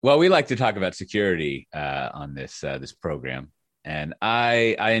Well, we like to talk about security on this program, and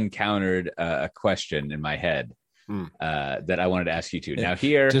I encountered a question in my head Hmm. that I wanted to ask you two. Now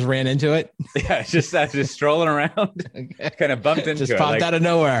here, Just ran into it. yeah, just strolling around, kind of bumped into Just it. popped out of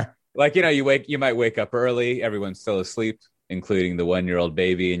nowhere. Like you might wake up early, everyone's still asleep, including the 1-year-old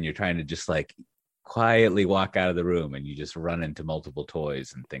baby, and you're trying to just like quietly walk out of the room, and you just run into multiple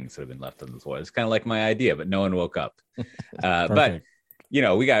toys and things that have been left on the floor. It's kind of like my idea, but no one woke up. But we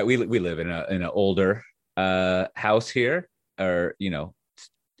live in an older house here, or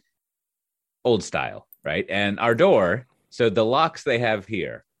old style, right? And our door, so the locks they have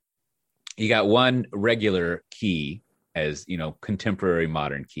here, you got one regular key, as contemporary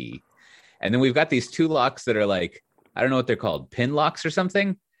modern key, and then we've got these two locks that are like, I don't know what they're called, pin locks or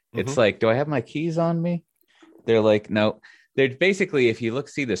something. It's like, do I have my keys on me? They're like, no. They're basically, if you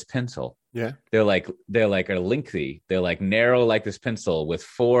see this pencil, Yeah. they're like a lengthy, they're like narrow like this pencil with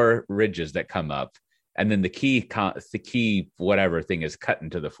 4 ridges that come up, and then the key whatever thing is cut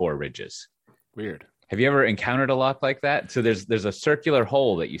into the 4 ridges. Weird. Have you ever encountered a lock like that? So there's a circular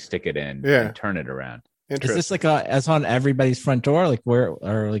hole that you stick it in and turn it around. Is this like as on everybody's front door? Like where,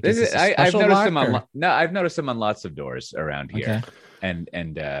 or like I've noticed them on I've noticed them on lots of doors around here. Okay.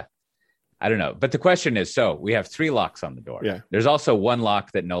 And I don't know. But the question is, so we have 3 locks on the door. Yeah. There's also one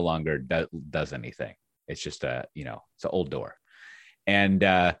lock that no longer does anything. It's just it's an old door. And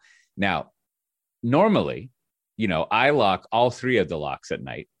now normally, I lock all 3 of the locks at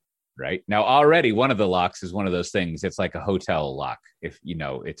night. Right now, already one of the locks is one of those things. It's like a hotel lock. If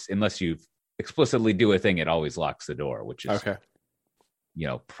it's, unless you explicitly do a thing, it always locks the door, which is okay.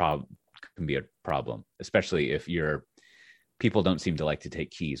 Can be a problem, especially if people don't seem to like to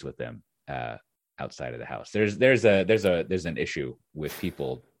take keys with them outside of the house. There's an issue with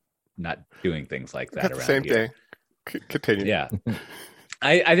people not doing things like that around same here. thing. Continue. Yeah.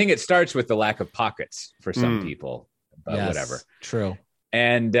 I think it starts with the lack of pockets for some people, but whatever. True.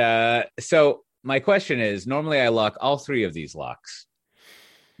 And so my question is, normally I lock all 3 of these locks,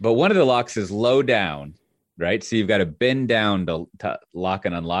 but one of the locks is low down, right? So you've got to bend down to lock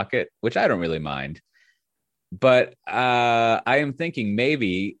and unlock it, which I don't really mind. But I am thinking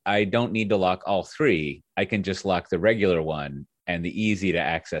maybe I don't need to lock all 3. I can just lock the regular one and the easy to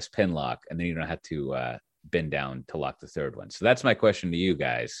access pin lock, and then you don't have to bend down to lock the 3rd one. So that's my question to you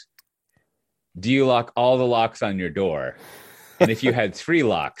guys. Do you lock all the locks on your door? And if you had 3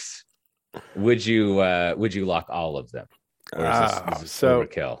 locks, would you lock all of them? Or is this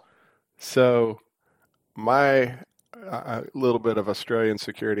overkill? So my little bit of Australian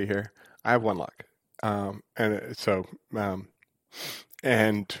security here. I have 1 lock. I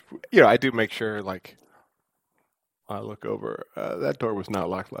do make sure, like, I look over. That door was not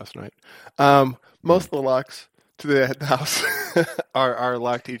locked last night. Most of the locks to the house are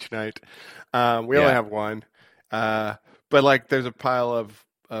locked each night. We only have 1. But like, there's a pile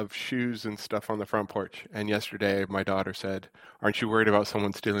of shoes and stuff on the front porch. And yesterday, my daughter said, "Aren't you worried about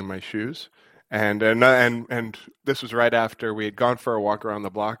someone stealing my shoes?" And this was right after we had gone for a walk around the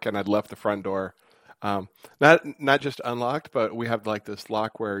block, and I'd left the front door, not just unlocked, but we have like this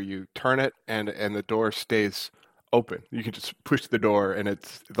lock where you turn it and the door stays open. You can just push the door, and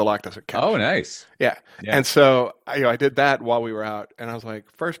the lock doesn't catch. Oh, nice. Yeah. And so I did that while we were out, and I was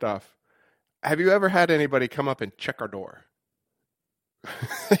like, first off, have you ever had anybody come up and check our door?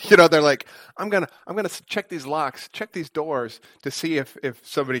 They're like, I'm gonna check these locks, check these doors to see if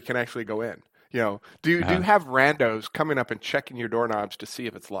somebody can actually go in. Do you have randos coming up and checking your doorknobs to see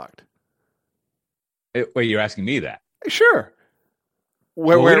if it's locked? Wait, you're asking me that? Sure.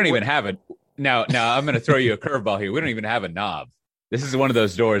 We don't even have it. Now I'm going to throw you a curveball here. We don't even have a knob. This is one of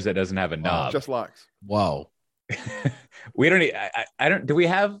those doors that doesn't have a knob. Just locks. Whoa. We don't. I don't. Do we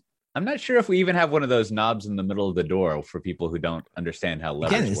have? I'm not sure if we even have one of those knobs in the middle of the door for people who don't understand how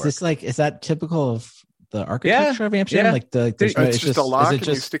levers work. Is that typical of the architecture of Amsterdam? Yeah. Like it's just a lock, and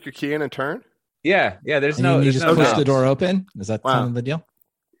you stick your key in and turn. Yeah. There's and no. You there's just no push knobs. the door open. Is that kind of the deal?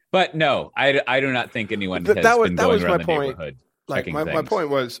 But no, I do not think anyone has been going around the neighborhood. Like my point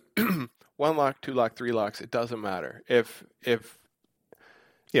was, 1 lock, 2 lock, 3 locks. It doesn't matter if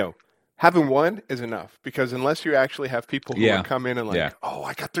having 1 is enough, because unless you actually have people who will come in and oh,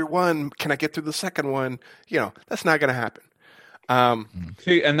 I got through 1, can I get through the second one? That's not going to happen.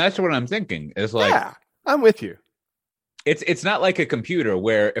 See, and that's what I'm thinking. Is like, yeah, I'm with you. It's not like a computer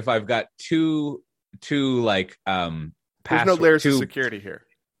where if I've got two like there's no layers of security here.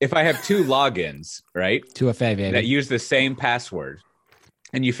 If I have 2 logins, right, 2FA, baby, that use the same password,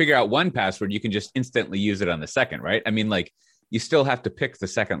 and you figure out one password, you can just instantly use it on the second, right? I mean, like, you still have to pick the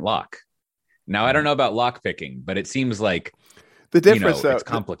second lock. Now, I don't know about lock picking, but it seems like The difference, though, it's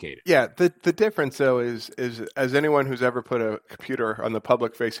complicated. the difference though is as anyone who's ever put a computer on the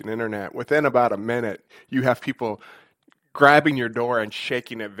public-facing internet, within about a minute, you have people grabbing your door and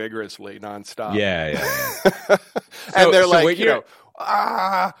shaking it vigorously nonstop. Yeah. And they're like,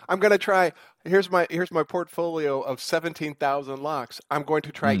 I'm going to try. Here's my portfolio of 17,000 locks. I'm going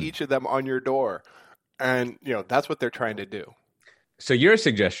to try each of them on your door, and that's what they're trying to do. So your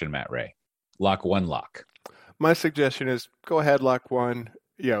suggestion, Matt Ray, lock one lock. My suggestion is go ahead, lock one.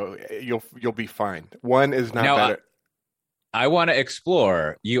 You'll be fine. One is not better. I want to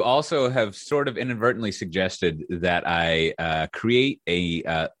explore. You also have sort of inadvertently suggested that I create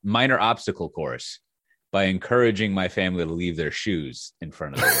a minor obstacle course by encouraging my family to leave their shoes in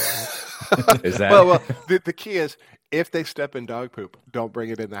front of the door. Is that well? The key is if they step in dog poop, don't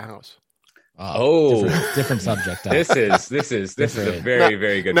bring it in the house. Different subject. This is a very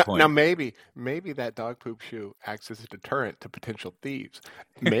very good point. Now maybe that dog poop shoe acts as a deterrent to potential thieves.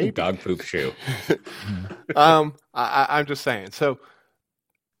 Maybe dog poop shoe. I'm just saying. So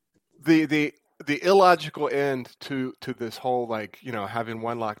the illogical end to this whole having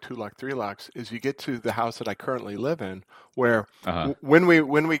one lock, two lock, three locks is you get to the house that I currently live in, where when we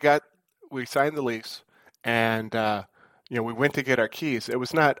signed the lease and we went to get our keys. It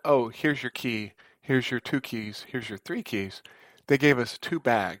was not, here's your key, here's your 2 keys, here's your 3 keys. They gave us 2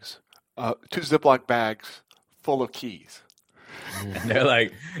 bags, 2 Ziploc bags full of keys. And they're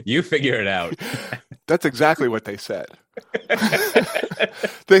like, you figure it out. That's exactly what they said.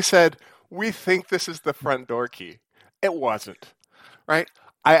 They said, we think this is the front door key. It wasn't, right?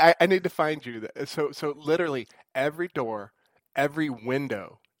 I need to find you. So literally every door, every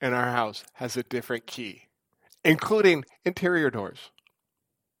window in our house has a different key, including interior doors.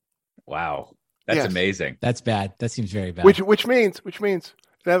 Wow. That's amazing. That's bad. That seems very bad. Which means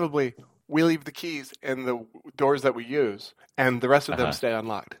inevitably we leave the keys in the doors that we use, and the rest of them stay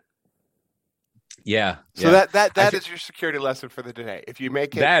unlocked. Yeah. So that is your security lesson for the day. If you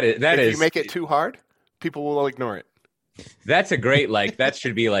make it, you make it too hard, people will ignore it. That's a great, that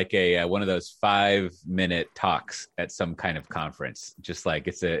should be like a one of those 5-minute talks at some kind of conference. Just like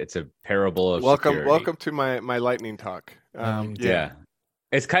it's a parable of security. Welcome to my lightning talk. Yeah.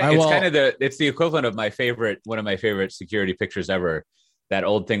 It's the equivalent of one of my favorite security pictures ever. That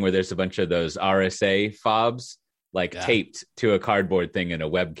old thing where there's a bunch of those RSA fobs taped to a cardboard thing and a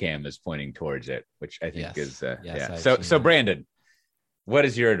webcam is pointing towards it, which I think is So Brandon, what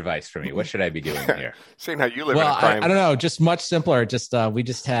is your advice for me? What should I be doing here? Seeing how you live in a crime. I don't know. Just much simpler. Just we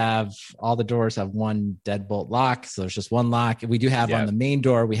just have all the doors have one deadbolt lock, so there's just one lock. We do have on the main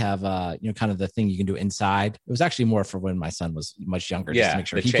door. We have kind of the thing you can do inside. It was actually more for when my son was much younger, just to make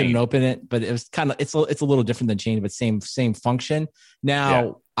sure he couldn't open it. But it was kind of it's a little different than chain, but same function.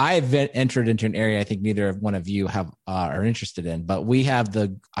 Now I've entered into an area I think neither one of you are interested in, but I have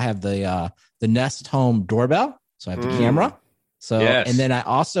the Nest Home doorbell, so I have the camera. So, and then I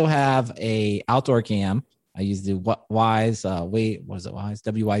also have a outdoor cam. I use the Wyze, Wyze?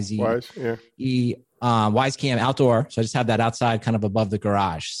 W-Y-Z. Wyze, Wyze cam outdoor. So I just have that outside kind of above the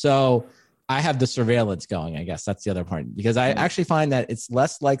garage. So I have the surveillance going, I guess. That's the other part. Because I actually find that it's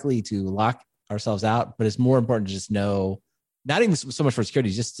less likely to lock ourselves out, but it's more important to just know, not even so much for security,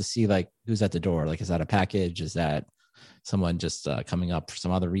 just to see who's at the door. Is that a package? Is that someone just coming up for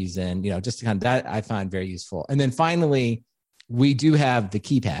some other reason? Just to kind of, that I find very useful. And then finally, we do have the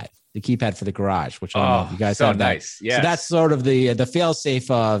keypad for the garage, which I don't know if you guys have that. Nice. Yes. So that's sort of the fail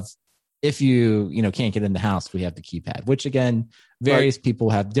safe of if you can't get in the house, we have the keypad, which again, various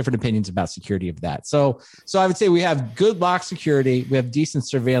people have different opinions about security of that. So I would say we have good lock security. We have decent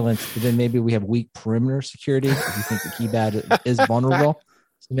surveillance, but then maybe we have weak perimeter security if you think the keypad is vulnerable.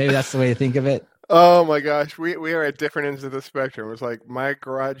 So maybe that's the way to think of it. Oh my gosh. We are at different ends of the spectrum. It's like my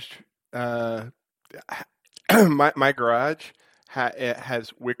garage, my garage it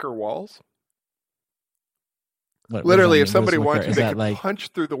has wicker walls. Literally, if somebody wants to, they can punch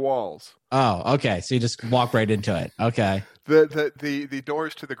through the walls. Oh, okay. So you just walk right into it. Okay. The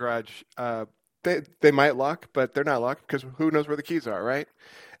doors to the garage, they might lock, but they're not locked because who knows where the keys are, right?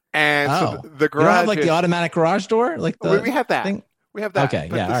 And so the garage, you don't have the automatic garage door, we have that. Thing? We have that. Okay.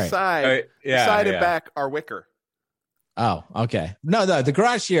 But the side and back are wicker. Oh, okay. No, the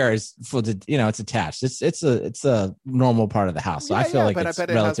garage here is for it's attached. It's a normal part of the house. So I feel like it's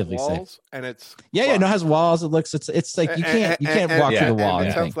relatively safe. And it's it has walls. It looks it's like you can't walk through the wall. And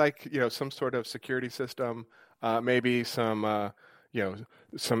it sounds like some sort of security system, maybe some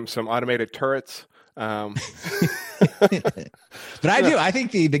some automated turrets. But I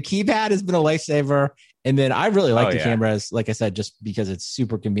think the keypad has been a lifesaver. And then I really like the cameras, like I said, just because it's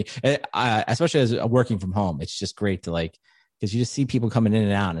super convenient, especially as working from home. It's just great to because you just see people coming in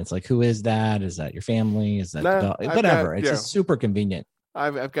and out, and it's like, who is that? Is that your family? Is that whatever? It's just super convenient.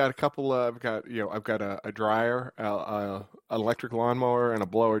 I've got a couple. I've got a dryer, electric lawnmower, and a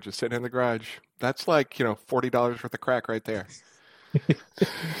blower just sitting in the garage. That's like $40 worth of crack right there.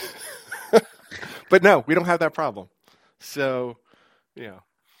 But no, we don't have that problem. So,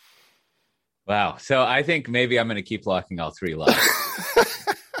 Wow. So I think maybe I'm going to keep locking all 3 locks.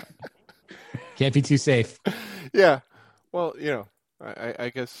 Can't be too safe. Yeah. Well,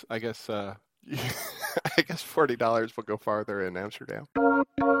 I guess I guess $40 will go farther in Amsterdam.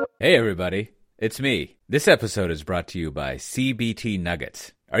 Hey, everybody. It's me. This episode is brought to you by CBT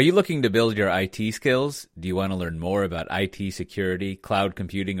Nuggets. Are you looking to build your IT skills? Do you want to learn more about IT security, cloud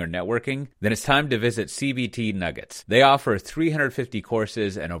computing, or networking? Then it's time to visit CBT Nuggets. They offer 350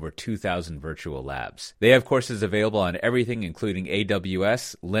 courses and over 2,000 virtual labs. They have courses available on everything including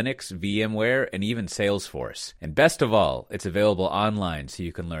AWS, Linux, VMware, and even Salesforce. And best of all, it's available online so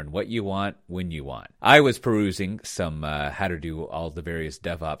you can learn what you want when you want. I was perusing some how to do all the various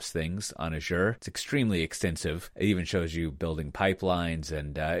DevOps things on Azure. It's extremely extensive. It even shows you building pipelines,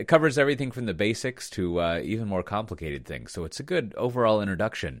 and it covers everything from the basics to even more complicated things. So it's a good overall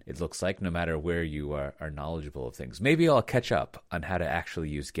introduction, it looks like, no matter where you are knowledgeable of things. Maybe I'll catch up on how to actually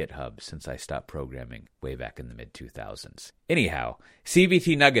use GitHub since I stopped programming way back in the mid-2000s. Anyhow,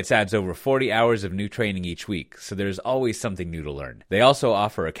 CBT Nuggets adds over 40 hours of new training each week, so there's always something new to learn. They also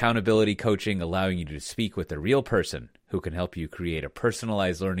offer accountability coaching, allowing you to speak with a real person who can help you create a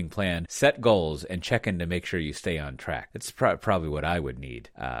personalized learning plan, set goals, and check in to make sure you stay on track. It's probably what I would need.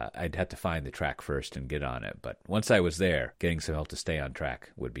 I'd have to find the track first and get on it, but once I was there, getting some help to stay on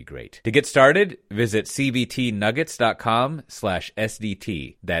track would be great. To get started, visit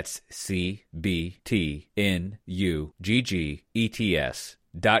cbtnuggets.com/SDT. That's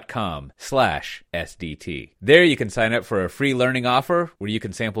CBTNUGGETS.com/SDT. There you can sign up for a free learning offer where you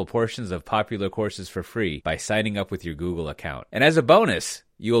can sample portions of popular courses for free by signing up with your Google account. And as a bonus,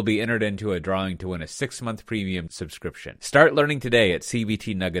 you will be entered into a drawing to win a 6-month premium subscription. Start learning today at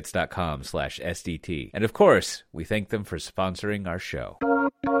cbtnuggets.com/SDT. And of course, we thank them for sponsoring our show.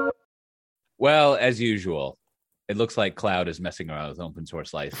 Well, as usual, it looks like Cloud is messing around with open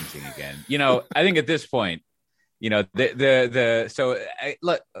source licensing again. I think at this point, tell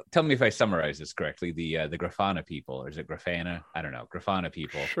me if I summarize this correctly. The Grafana people, or is it Grafana? I don't know. Grafana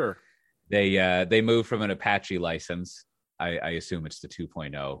people. Sure. They moved from an Apache license. I assume it's the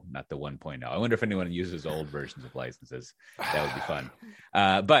 2.0, not the 1.0. I wonder if anyone uses old versions of licenses. That would be fun.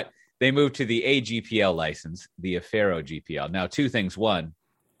 But they moved to the AGPL license, the Affero GPL. Now, 2 things. One,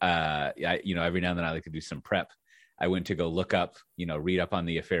 every now and then I like to do some prep. I went to go look up, read up on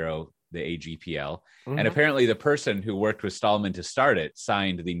the Affero, the AGPL. Mm-hmm. And apparently the person who worked with Stallman to start it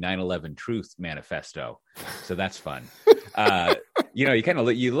signed the 9/11 Truth Manifesto. So that's fun.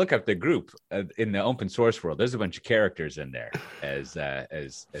 You look up the group in the open source world. There's a bunch of characters in there, as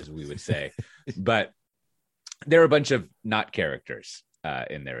we would say, but there are a bunch of not characters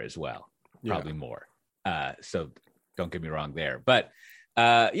in there as well. Probably more. So don't get me wrong there, but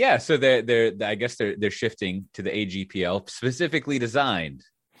so I guess they're shifting to the AGPL, specifically designed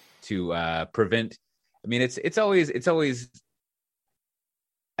to prevent. I mean, it's always.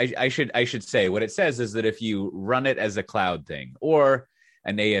 I should say what it says is that if you run it as a cloud thing or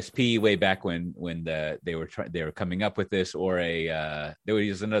an ASP way back when they were coming up with this, or there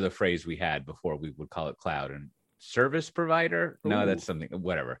was another phrase we had before, we would call it cloud and service provider. Ooh. No, that's something,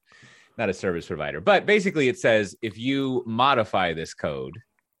 whatever, not a service provider. But basically it says if you modify this code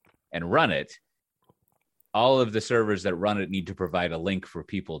and run it, all of the servers that run it need to provide a link for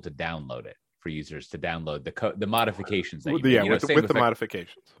people to download it, for users to download the modifications. That with the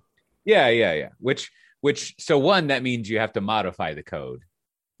modifications. Yeah. Which so one, that means you have to modify the code.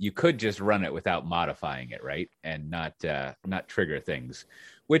 You could just run it without modifying it, right? And not trigger things,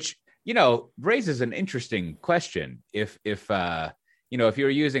 which raises an interesting question. If you're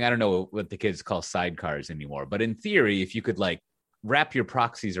using, I don't know what the kids call sidecars anymore, but in theory, if you could wrap your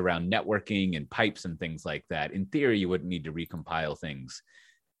proxies around networking and pipes and things like that, in theory, you wouldn't need to recompile things.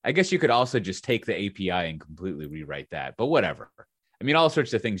 I guess you could also just take the API and completely rewrite that, but whatever. I mean, all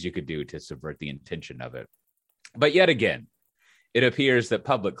sorts of things you could do to subvert the intention of it. But yet again, it appears that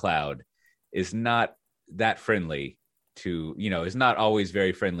public cloud is not that friendly to, is not always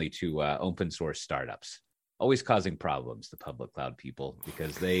very friendly to open source startups, always causing problems, the public cloud people,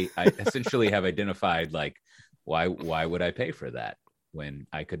 because they essentially have identified why would I pay for that when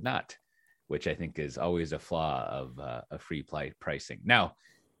I could not, which I think is always a flaw of a free pricing. Now,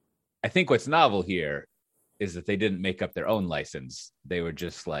 I think what's novel here is that they didn't make up their own license. They were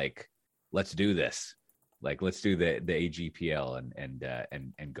just let's do this. Like, let's do the AGPL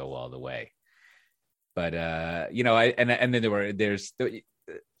and go all the way. But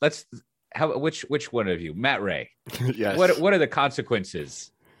which one of you, Matt Ray? Yes. What are the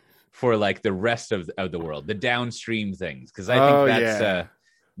consequences for like the rest of the world, the downstream things? Because I think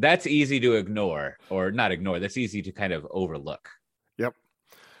that's easy to ignore, or not ignore. That's easy to kind of overlook. Yep.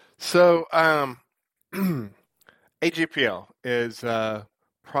 So AGPL is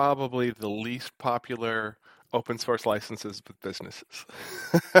probably the least popular open source licenses with businesses,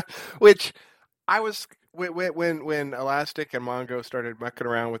 which I was when Elastic and Mongo started mucking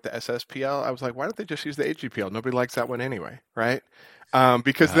around with the SSPL, I was like, why don't they just use the AGPL? Nobody likes that one anyway, right?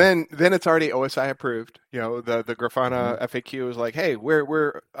 Because then it's already OSI approved. The Grafana FAQ is like, hey,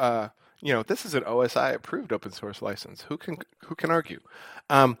 we're this is an OSI approved open source license. Who can argue?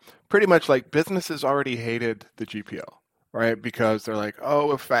 Pretty much like businesses already hated the GPL. Right, because they're like,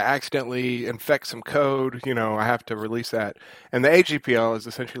 oh, if I accidentally infect some code, I have to release that. And the AGPL is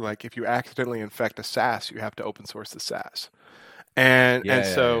essentially like, if you accidentally infect a SaaS, you have to open source the SaaS.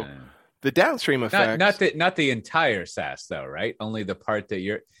 So the downstream effects, not the entire SaaS though, right? Only the part that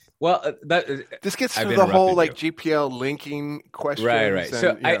you're. Well, this gets to the whole like GPL linking question. Right.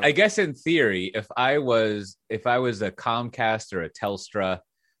 So I guess in theory, if I was a Comcast or a Telstra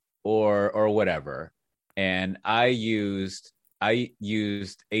or whatever, and I used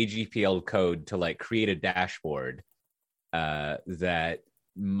AGPL code to like create a dashboard that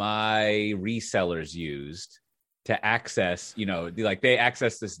my resellers used to access, they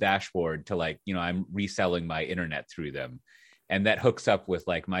access this dashboard to like, I'm reselling my internet through them. And that hooks up with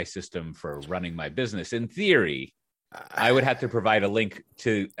like my system for running my business. In theory, I would have to provide a link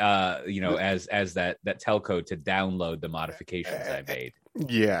to, as that telco to download the modifications I made.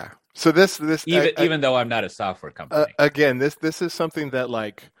 Yeah. So this even though I'm not a software company. Again, this is something that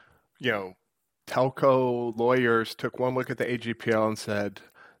like, telco lawyers took one look at the AGPL and said,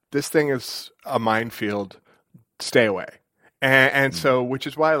 this thing is a minefield. Stay away. And so, which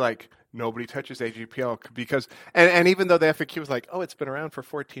is why like nobody touches AGPL because, and even though the FAQ was like, oh, it's been around for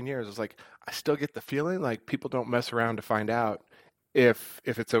 14 years, it's like, I still get the feeling like people don't mess around to find out if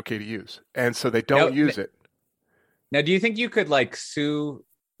it's okay to use. And so they don't use it. Now, do you think you could like sue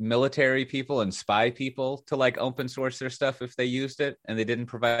military people and spy people to like open source their stuff if they used it and they didn't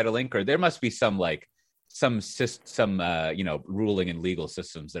provide a link? Or there must be some ruling and legal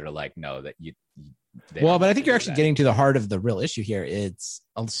systems that are like, no, that you. But I think you're actually getting to the heart of the real issue here. It's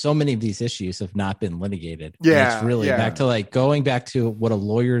so many of these issues have not been litigated. Yeah, it's really back to like going back to what a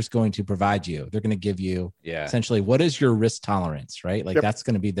lawyer is going to provide you. They're going to give you essentially what is your risk tolerance, right? Like that's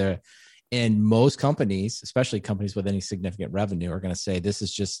going to be the. And most companies, especially companies with any significant revenue, are going to say this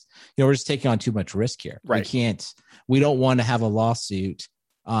is just, we're just taking on too much risk here. Right. We don't want to have a lawsuit.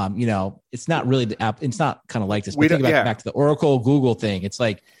 It's not really the app. It's not kind of like this. But think back to the Oracle Google thing. It's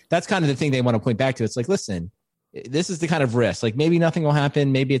like, that's kind of the thing they want to point back to. It's like, listen, this is the kind of risk. Like maybe nothing will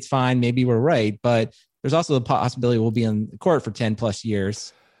happen. Maybe it's fine. Maybe we're right. But there's also the possibility we'll be in court for 10 plus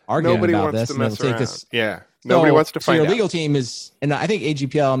years arguing Nobody about wants this. To mess around. Nobody wants to find out. Your legal team is, and I think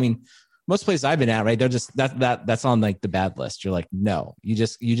AGPL, most places I've been at, right? They're just that's on like the bad list. You're like, no, you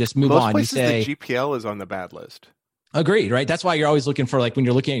just move on. Most places, you say the GPL is on the bad list. Agreed, right? That's why you're always looking for like when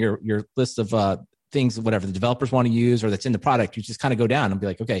you're looking at your list of things, whatever the developers want to use or that's in the product, you just kind of go down and be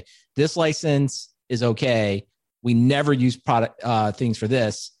like, okay, this license is okay. We never use product things for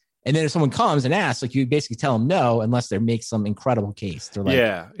this. And then if someone comes and asks, like you basically tell them no, unless they make some incredible case. They're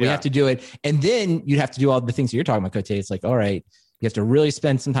like, we have to do it. And then you'd have to do all the things that you're talking about, Cote. It's like, all right, you have to really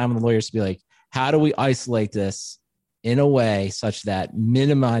spend some time with the lawyers to be like, how do we isolate this in a way such that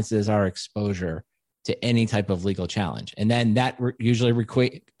minimizes our exposure to any type of legal challenge? And then that usually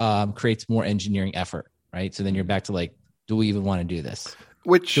creates more engineering effort, right? So then you're back to like, do we even want to do this?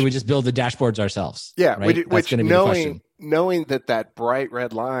 Should we just build the dashboards ourselves? Yeah, right? which knowing that bright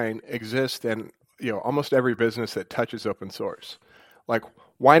red line exists in almost every business that touches open source, like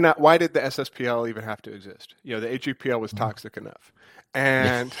why not? Why did the SSPL even have to exist? The AGPL was toxic enough,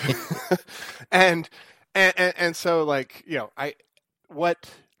 and and so like what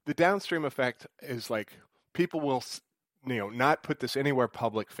the downstream effect is like people will not put this anywhere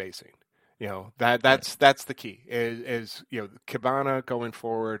public facing. That's the key is Kibana going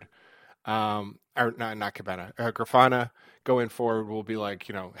forward, or not Kibana, Grafana going forward will be like,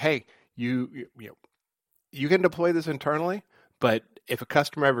 hey, you can deploy this internally, but if a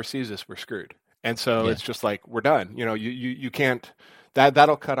customer ever sees this, we're screwed. And so it's just like, we're done. You can't,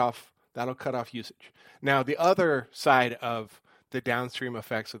 that'll cut off usage. Now, the other side of the downstream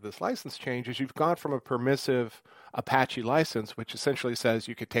effects of this license change is you've gone from a permissive Apache license, which essentially says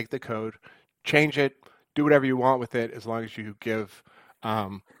you could take the code, change it, do whatever you want with it as long as you give,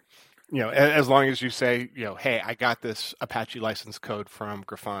 as long as you say, hey, I got this Apache license code from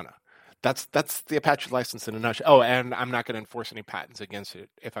Grafana. That's the Apache license in a nutshell. Oh, and I'm not going to enforce any patents against it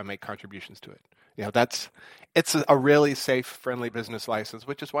if I make contributions to it. It's a really safe, friendly business license,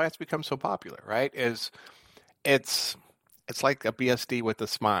 which is why it's become so popular, right? It's like a BSD with a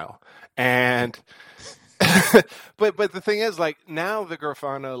smile. And but the thing is, like, now the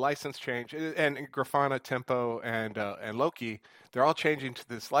Grafana license change, and Grafana, Tempo, and Loki, they're all changing to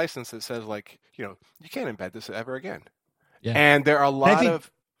this license that says, like, you can't embed this ever again. Yeah. And there are a lot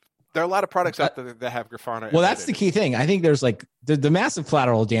of products out there that have Grafana. Well, that's the key thing. I think there's like the massive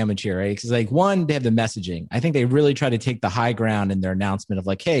collateral damage here, right? Because like, one, they have the messaging. I think they really try to take the high ground in their announcement of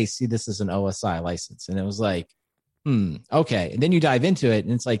like, hey, see, this is an OSI license. And it was like, okay. And then you dive into it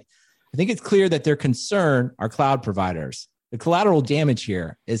and it's like, I think it's clear that their concern are cloud providers. The collateral damage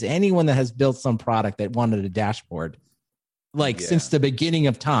here is anyone that has built some product that wanted a dashboard, since the beginning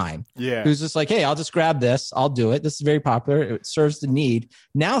of time, who's just like, hey, I'll just grab this. I'll do it. This is very popular. It serves the need.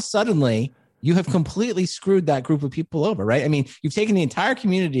 Now, suddenly you have completely screwed that group of people over, right? I mean, you've taken the entire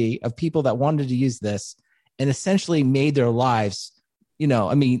community of people that wanted to use this and essentially made their lives,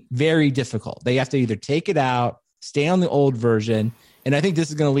 very difficult. They have to either take it out, stay on the old version. And I think this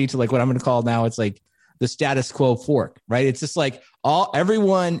is going to lead to like what I'm going to call now, it's like the status quo fork, right? It's just like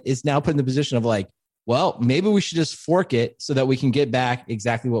everyone is now put in the position of like, well, maybe we should just fork it so that we can get back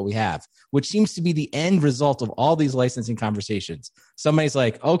exactly what we have, which seems to be the end result of all these licensing conversations. Somebody's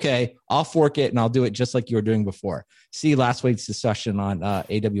like, okay, I'll fork it and I'll do it just like you were doing before. See last week's discussion on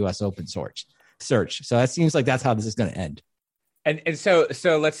AWS open source search. So that seems like that's how this is going to end. And so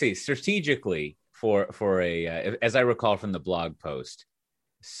let's see, strategically, for a as I recall from the blog post,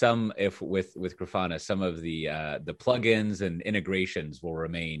 with Grafana, some of the plugins and integrations will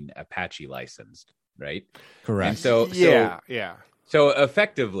remain Apache licensed, right? Correct. And so So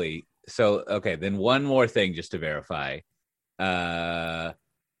effectively, okay, then one more thing just to verify. Well,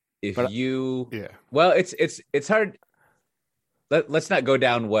 it's hard. Let's not go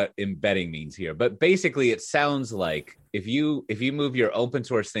down what embedding means here, but basically it sounds like if you move your open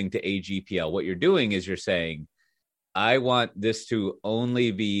source thing to AGPL, what you're doing is you're saying, I want this to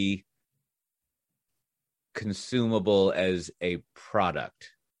only be consumable as a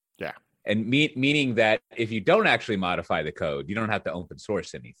product. Yeah. And meaning that if you don't actually modify the code, you don't have to open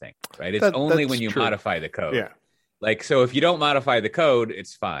source anything, right? It's only when you modify the code. Yeah. Like, so if you don't modify the code,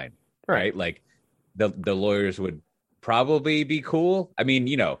 it's fine, right? Like the lawyers would probably be cool. I mean,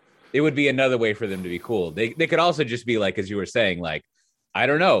 it would be another way for them to be cool. They could also just be like, as you were saying, like, I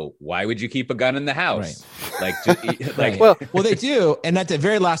don't know, why would you keep a gun in the house? Right. Like, well, they do. And at the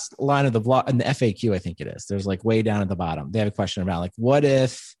very last line of the blog, in the FAQ, I think it is, there's like way down at the bottom, they have a question about like, what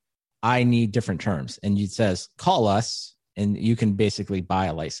if I need different terms? And it says, call us and you can basically buy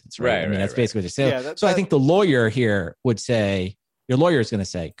a license, right? I mean, that's basically what they say. Yeah, so I think the lawyer here would say, your lawyer is going to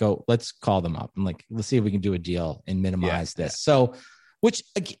say, go, let's call them up and like, let's see if we can do a deal and minimize this. So, which,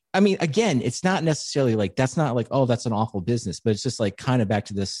 I mean, again, it's not necessarily like, that's not like, oh, that's an awful business, but it's just like kind of back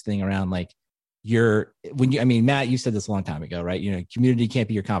to this thing around like Matt, you said this a long time ago, right? Community can't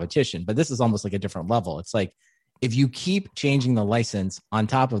be your competition, but this is almost like a different level. It's like, if you keep changing the license on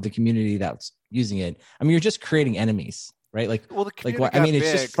top of the community that's using it, I mean, you're just creating enemies, right? Like,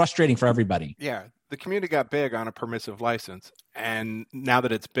 it's just frustrating for everybody. Yeah. The community got big on a permissive license, and now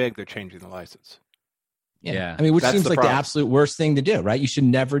that it's big, they're changing the license. Yeah. I mean, which seems like the absolute worst thing to do, right? You should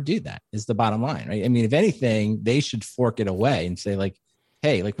never do that, is the bottom line, right? I mean, if anything, they should fork it away and say like,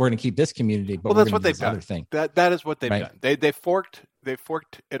 hey, like, we're going to keep this community, but that's what they've done. Other thing. That is what they've done. They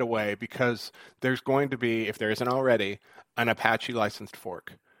forked it away because there's going to be, if there isn't already, an Apache licensed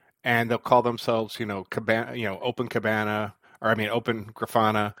fork, and they'll call themselves, Open Cabana, or I mean, Open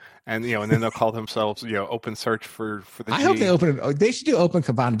Grafana, and and then they'll call themselves, Open Search for the. I hope they open it. They should do Open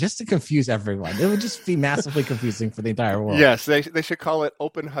Cabana just to confuse everyone. It would just be massively confusing for the entire world. Yes, they should call it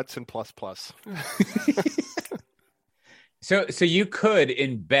Open Hudson Plus Plus. So you could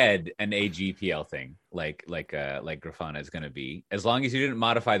embed an AGPL thing like Grafana is going to be, as long as you didn't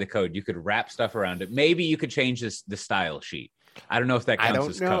modify the code. You could wrap stuff around it. Maybe you could change the style sheet. I don't know if that counts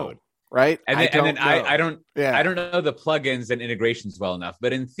as code. Right. I don't know the plugins and integrations well enough,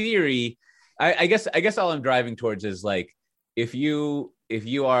 but in theory, I guess all I'm driving towards is like, if you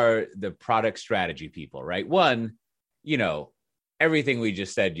are the product strategy people, right? One, everything we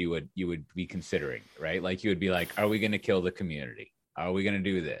just said, you would be considering, right? Like, you would be like, are we going to kill the community? Are we going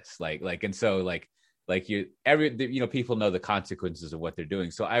to do this? And so people know the consequences of what they're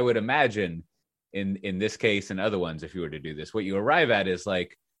doing. So I would imagine in this case and other ones, if you were to do this, what you arrive at is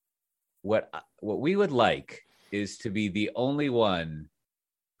like, what we would like is to be the only one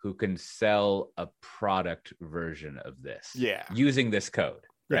who can sell a product version of this using this code,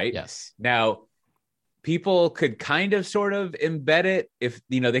 right? Yes. Now, people could kind of sort of embed it if,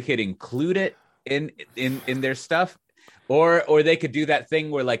 they could include it in their stuff, or they could do that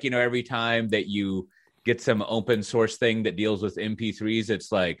thing where, like, every time that you get some open source thing that deals with MP3s,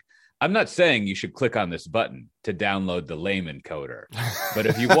 it's like, I'm not saying you should click on this button to download the lame encoder, but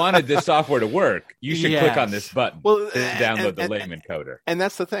if you wanted this software to work, you should click on this button to download the lame encoder. And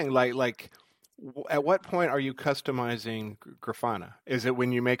that's the thing. Like, at what point are you customizing Grafana? Is it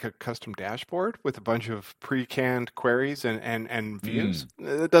when you make a custom dashboard with a bunch of pre-canned queries and views?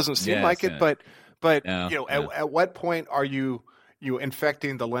 It doesn't seem like it, but at what point are you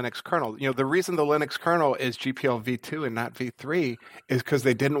infecting the Linux kernel? The reason the Linux kernel is GPL v2 and not v3 is because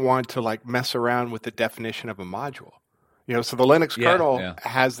they didn't want to like mess around with the definition of a module. So the Linux kernel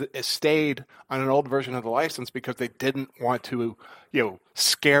has stayed on an old version of the license because they didn't want to,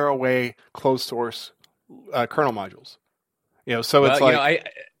 scare away closed source kernel modules. So it's like,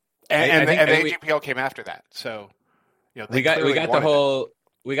 and AGPL came after that. So, we got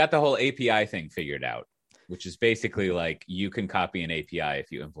the whole API thing figured out, which is basically like you can copy an API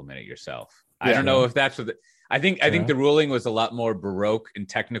if you implement it yourself. I don't know if that's what I think the ruling was a lot more baroque and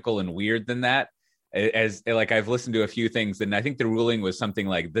technical and weird than that. As like I've listened to a few things, and I think the ruling was something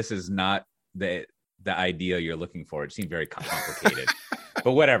like, this is not the idea you're looking for. It seemed very complicated,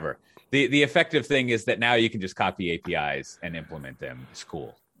 but whatever. The effective thing is that now you can just copy APIs and implement them. It's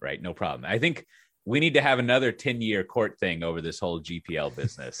cool, right? No problem. I think we need to have another 10-year court thing over this whole GPL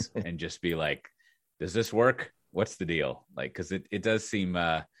business and just be like, does this work? What's the deal? Like, because it does seem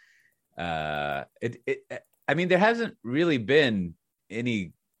I mean, there hasn't really been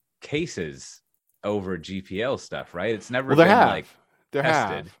any cases over GPL stuff, right? It's never been like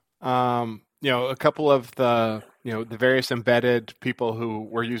tested. A couple of the the various embedded people who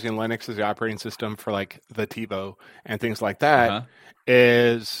were using Linux as the operating system for like the TiVo and things like that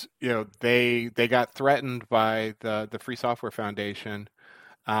is they got threatened by the Free Software Foundation,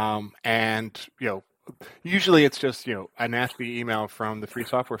 and usually it's just a nasty email from the Free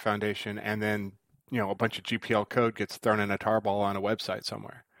Software Foundation, and then a bunch of GPL code gets thrown in a tarball on a website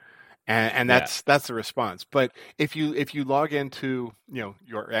somewhere. And that's the response. But if you log into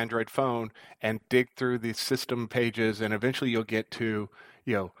your Android phone and dig through the system pages, and eventually you'll get to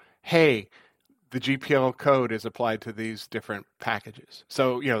hey, the GPL code is applied to these different packages.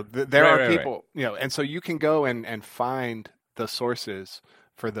 So there are people and so you can go and find the sources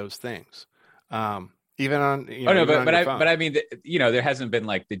for those things. Even on but I mean there hasn't been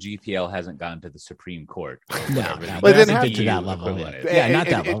like the GPL hasn't gone to the Supreme Court. No, it didn't have to that level. Not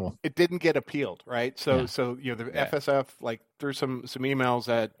that level. It didn't get appealed, right? So the FSF like threw some emails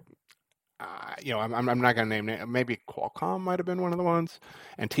at I'm not going to name maybe Qualcomm might have been one of the ones,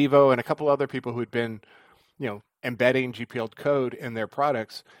 and TiVo and a couple other people who'd been embedding GPL code in their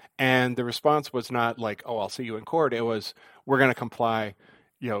products, and the response was not like, oh, I'll see you in court. It was, we're going to comply.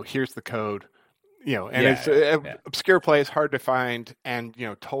 Here's the code. It's an obscure place, hard to find, and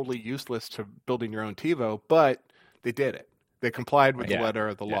totally useless to building your own TiVo. But they did it. They complied with the letter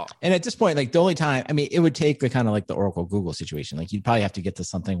of the law. And at this point, like the only time, I mean, it would take the kind of like the Oracle Google situation. Like you'd probably have to get to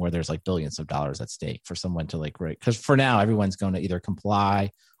something where there's like billions of dollars at stake for someone to like, right? Because for now, everyone's going to either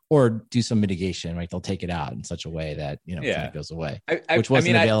comply or do some mitigation. Right? They'll take it out in such a way that kind of goes away, which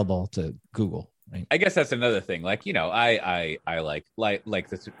wasn't available to Google. Right? I guess that's another thing. Like I like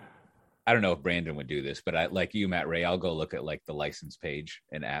this. I don't know if Brandon would do this, but I like you, Matt Ray. I'll go look at like the license page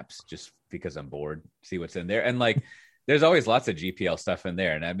in apps just because I'm bored, see what's in there, and like. There's always lots of GPL stuff in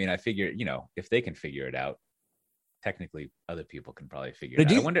there. And I mean, I figure, if they can figure it out, technically other people can probably figure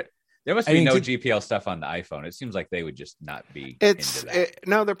it out. I wonder, there must be no GPL stuff on the iPhone. It seems like they would just not be into that.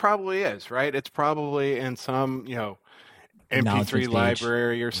 No, there probably is, right? It's probably in some, MP3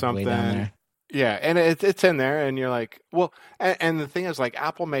 library or something. Yeah, and it's in there, and you're like, well, and the thing is, like,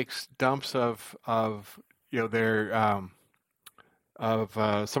 Apple makes dumps of their some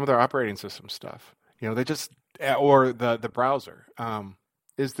of their operating system stuff. They just or the browser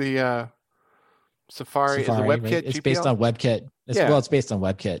is the Safari is the WebKit. Right? It's GPL? Based on WebKit. It's based on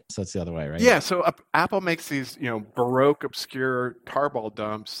WebKit, so it's the other way, right? Yeah. So Apple makes these baroque, obscure tarball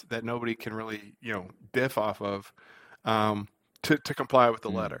dumps that nobody can really diff off of to comply with the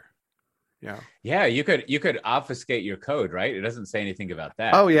letter. Yeah. Yeah. You could obfuscate your code, right? It doesn't say anything about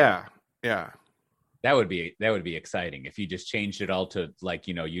that. Oh yeah. Yeah. That would be exciting if you just changed it all to like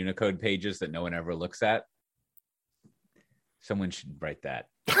Unicode pages that no one ever looks at. Someone should write that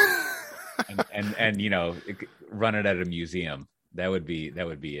and run it at a museum That would be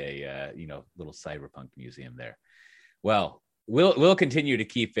a little cyberpunk museum there. Well, we'll continue to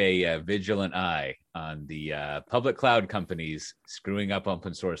keep a vigilant eye on the public cloud companies screwing up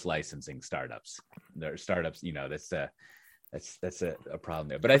open source licensing startups. They're startups, that's a problem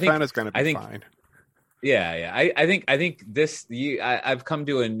there. But I think it's going to be fine. Yeah. I think this. I've come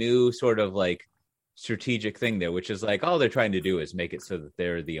to a new sort of like strategic thing there, which is like all they're trying to do is make it so that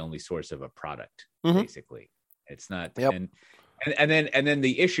they're the only source of a product. Basically, it's not. Yep. And then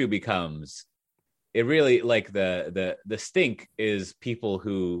the issue becomes, it really, like the stink is people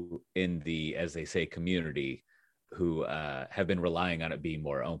who in the, as they say, community who have been relying on it being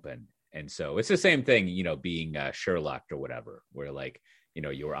more open. And so it's the same thing, being Sherlocked or whatever, where like,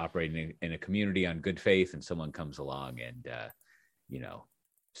 you were operating in a community on good faith and someone comes along and,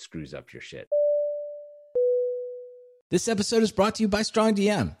 screws up your shit. This episode is brought to you by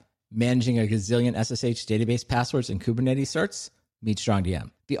StrongDM. Managing a gazillion SSH database passwords and Kubernetes certs? Meet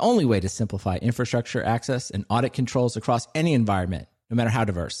StrongDM, the only way to simplify infrastructure access and audit controls across any environment, no matter how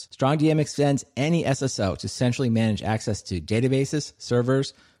diverse. StrongDM extends any SSO to centrally manage access to databases,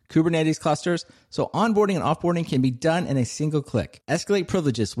 servers, Kubernetes clusters, so onboarding and offboarding can be done in a single click. Escalate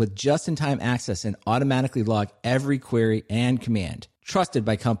privileges with just-in-time access and automatically log every query and command. Trusted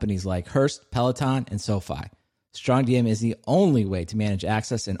by companies like Hearst, Peloton, and SoFi. StrongDM is the only way to manage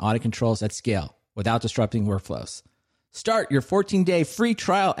access and audit controls at scale without disrupting workflows. Start your 14-day free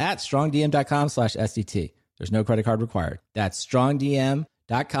trial at strongdm.com/SDT. There's no credit card required. That's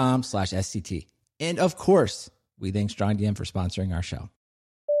strongdm.com/SDT. And of course, we thank StrongDM for sponsoring our show.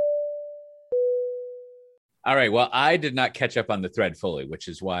 All right. Well, I did not catch up on the thread fully, which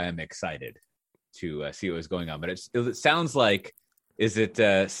is why I'm excited to see what was going on. But it sounds like, is it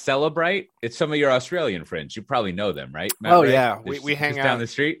Celebrite? It's some of your Australian friends. You probably know them, right? Matt, right? Yeah. We hang out down the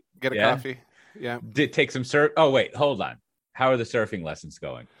street. Get a coffee. Yeah. Did take some surf. Oh, wait, hold on. How are the surfing lessons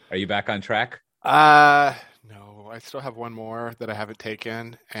going? Are you back on track? No, I still have one more that I haven't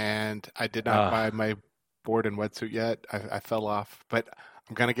taken, and I did not buy my board and wetsuit yet. I fell off, but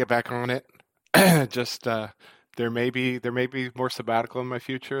I'm gonna get back on it. Just there may be more sabbatical in my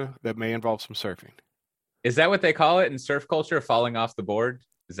future that may involve some surfing. Is that what they call it in surf culture? Falling off the board?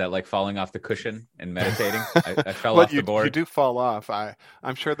 Is that like falling off the cushion and meditating? I fell off the board. You do fall off.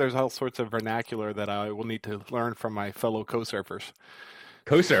 I'm sure there's all sorts of vernacular that I will need to learn from my fellow co-surfers.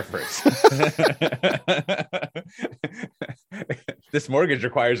 This mortgage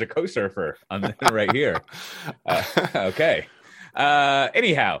requires a co-surfer right here. Okay.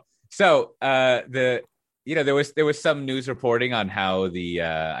 Anyhow, so there was some news reporting on how the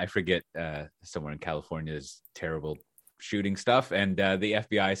I forget somewhere in California's terrible shooting stuff, and the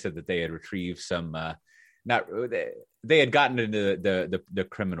FBI said that they had retrieved some they had gotten into the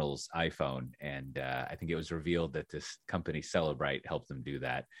criminal's iPhone, and I think it was revealed that this company Celebrite helped them do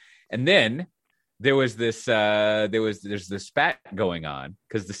that. And then there was this there's this spat going on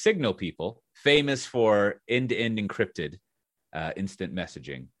because the Signal people, famous for end-to-end encrypted instant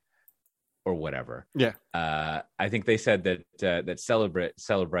messaging or whatever, I think they said that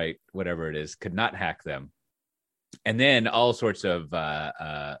Celebrite whatever it is could not hack them, and then all sorts of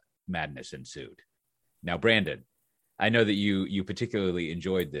madness ensued. Now, Brandon, I know that you particularly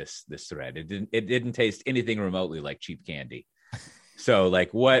enjoyed this thread. It didn't taste anything remotely like cheap candy. So,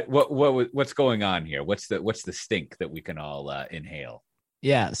 like, what's going on here? What's the stink that we can all inhale?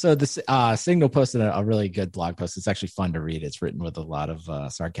 Yeah. So the Signal posted a really good blog post. It's actually fun to read. It's written with a lot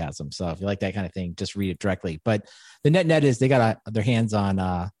of sarcasm. So if you like that kind of thing, just read it directly. But the net is they got their hands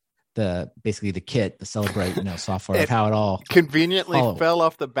on basically the kit, the Celebrite, software of how it all conveniently fell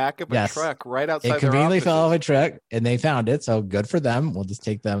off the back of a truck right outside. It conveniently fell off a truck, and they found it. So good for them. We'll just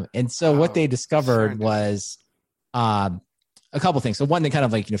take them. And so what they discovered was a couple things. So one, they kind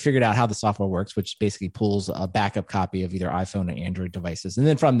of figured out how the software works, which basically pulls a backup copy of either iPhone or Android devices, and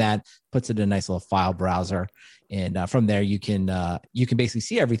then from that puts it in a nice little file browser. And from there, you can basically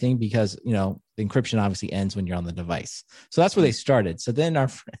see everything because the encryption obviously ends when you're on the device. So that's where they started. So then our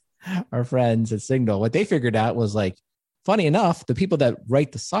friends at Signal, what they figured out was funny enough, the people that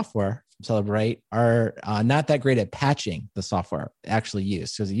write the software from Celebrite are not that great at patching the software actually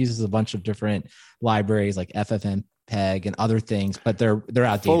used, because it uses a bunch of different libraries like FFmpeg and other things, but they're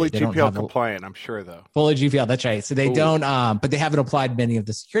outdated. Fully GPL compliant, I'm sure, though. Fully GPL, that's right. So they don't, but they haven't applied many of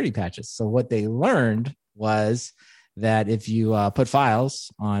the security patches. So what they learned was that if you put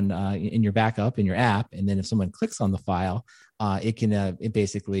files on in your backup in your app, and then if someone clicks on the file, it can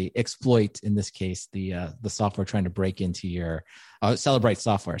basically exploit, in this case, the software trying to break into your Celebrite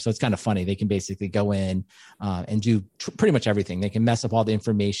software. So it's kind of funny. They can basically go in and do pretty much everything. They can mess up all the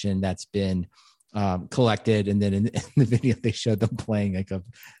information that's been collected. And then in the video, they showed them playing like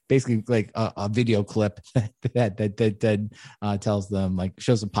basically like a video clip that tells them, like,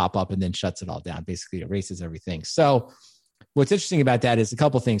 shows them pop up and then shuts it all down, basically erases everything. So what's interesting about that is a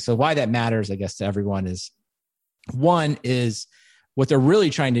couple things. So why that matters, I guess, to everyone is, one is what they're really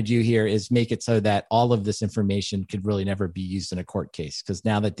trying to do here is make it so that all of this information could really never be used in a court case. Because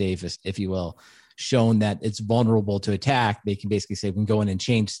now that they've, if you will, shown that it's vulnerable to attack, they can basically say we can go in and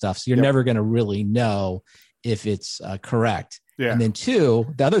change stuff. So you're never going to really know if it's correct. Yeah. And then two,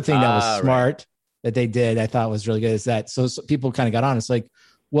 the other thing that was smart that they did, I thought was really good, is that so people kind of got on. It's like,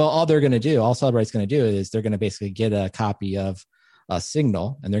 well, all they're going to do, all Cellebrite's going to do is they're going to basically get a copy of a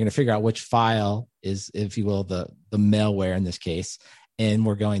Signal, and they're going to figure out which file is, if you will, the malware in this case. And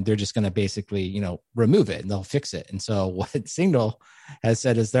they're just going to basically, remove it, and they'll fix it. And so what Signal has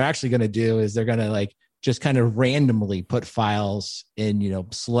said is they're actually going to do is they're going to like just kind of randomly put files in,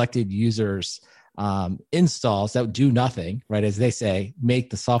 selected users installs that do nothing, right? As they say, make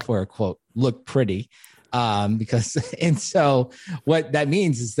the software, quote, look pretty. And so what that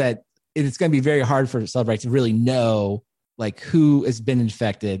means is that it's going to be very hard for Cellebrite to really know like who has been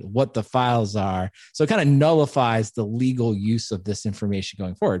infected, what the files are. So it kind of nullifies the legal use of this information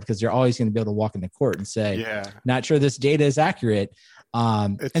going forward, because you're always going to be able to walk into court and say, not sure this data is accurate.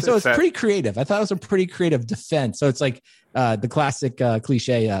 It's pretty creative. I thought it was a pretty creative defense. So it's like the classic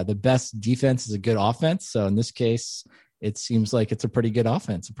cliche, the best defense is a good offense. So in this case, it seems like it's a pretty good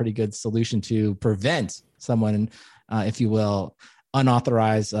offense, a pretty good solution to prevent someone, if you will,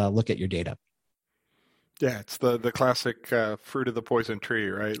 unauthorized look at your data. Yeah, it's the classic fruit of the poison tree,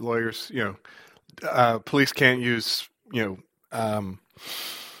 right? Lawyers, police can't use,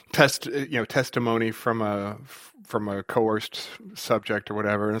 testimony from a coerced subject or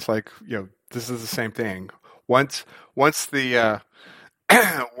whatever. And it's like, this is the same thing. Once the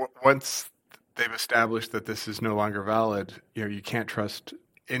once they've established that this is no longer valid, you can't trust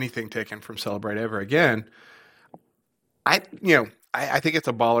anything taken from Cellebrite ever again. I think it's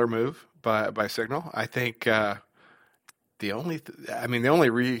a baller move by Signal. I think the only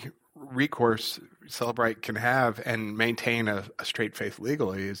recourse Cellebrite can have and maintain a straight face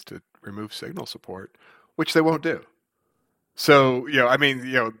legally is to remove Signal support, which they won't do. So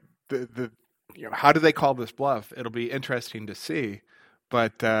how do they call this bluff? It'll be interesting to see.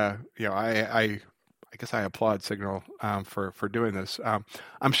 But I guess I applaud Signal for doing this.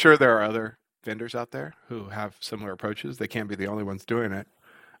 I'm sure there are other vendors out there who have similar approaches. They can't be the only ones doing it.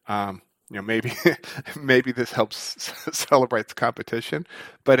 Maybe this helps Cellebrite's competition,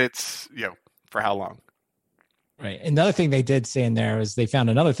 but it's, for how long? Right. And the other thing they did say in there is they found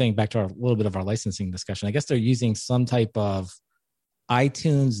another thing, back to a little bit of our licensing discussion. I guess they're using some type of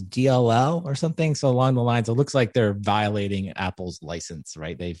iTunes DLL or something. So along the lines, it looks like they're violating Apple's license,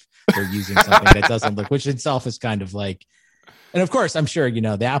 right? They're using something that doesn't look, which itself is kind of like, and of course, I'm sure,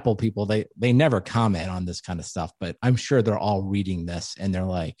 the Apple people, they never comment on this kind of stuff, but I'm sure they're all reading this and they're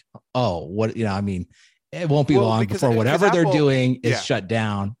like, oh, what, it won't be long before whatever they're doing is shut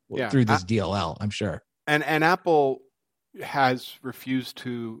down through this DLL, I'm sure. And Apple has refused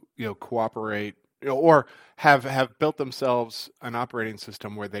to, cooperate, or have built themselves an operating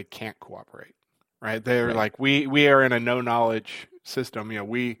system where they can't cooperate, right? They're like, we are in a no knowledge system.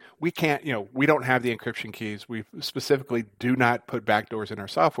 We can't, we don't have the encryption keys. We specifically do not put backdoors in our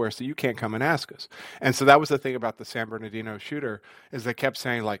software, so you can't come and ask us. And so that was the thing about the San Bernardino shooter, is they kept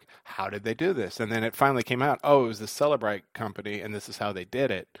saying, like, how did they do this? And then it finally came out, it was the Cellebrite company, and this is how they did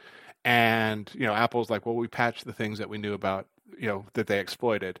it. And, Apple's like, well, we patched the things that we knew about, that they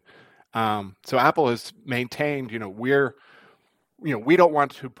exploited. So Apple has maintained, we don't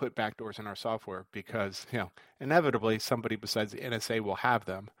want to put backdoors in our software because, inevitably somebody besides the NSA will have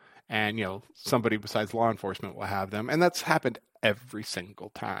them, and, somebody besides law enforcement will have them. And that's happened every single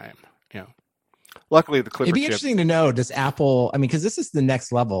time, Luckily, the Clipper It'd be interesting to know, does Apple, because this is the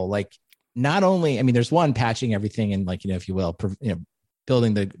next level, like, not only, there's one, patching everything and, like, if you will,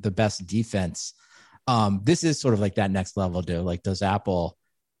 building the best defense. This is sort of like that next level, like, does Apple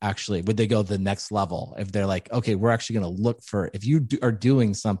actually, would they go the next level if they're like, okay, we're actually going to look for, if you are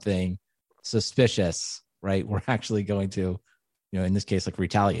doing something suspicious, right, we're actually going to, in this case, like,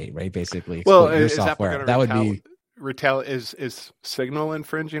 retaliate, right, basically. Well, your software, that would be is Signal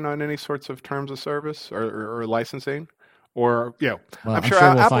infringing on any sorts of terms of service or licensing, or well, I'm sure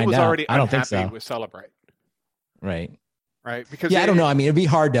we'll Apple was already I don't think unhappy so. with Cellebrite, right, because I don't know. It'd be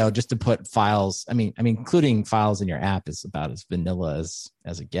hard though, just to put files. Including files in your app is about as vanilla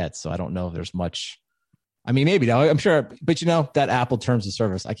as it gets. So I don't know if there's much I mean, maybe no, I'm sure, but that Apple terms of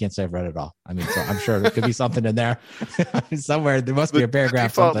service, I can't say I've read it all. I mean, so I'm sure there could be something in there somewhere. There must be a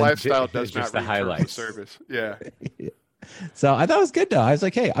paragraph. The default something. lifestyle does Just not the read terms of highlights. service. Yeah. So I thought it was good though. I was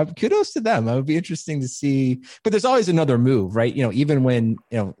like, hey, kudos to them. It would be interesting to see, but there's always another move, right? Even when,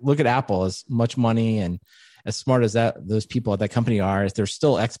 look at Apple, as much money and as smart as those people at that company are, there's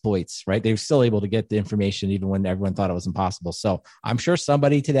still exploits, right? They're still able to get the information even when everyone thought it was impossible. So I'm sure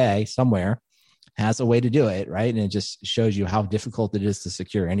somebody today somewhere has a way to do it, right? And it just shows you how difficult it is to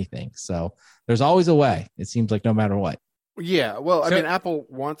secure anything. So there's always a way. It seems like no matter what. Yeah. Well, I mean, Apple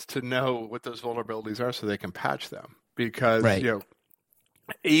wants to know what those vulnerabilities are so they can patch them. Because right.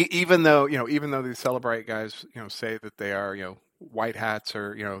 Even though these Celebrite guys say that they are white hats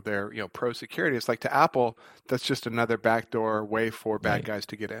or they're pro security, it's like to Apple that's just another backdoor way for bad guys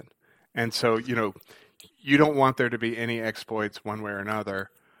to get in, and so you don't want there to be any exploits one way or another,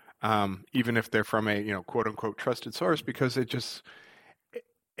 even if they're from a quote unquote trusted source, because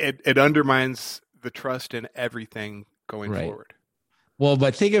it undermines the trust in everything going forward. Well,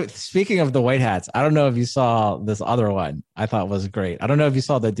 but speaking of the white hats, I don't know if you saw this other one I thought was great. I don't know if you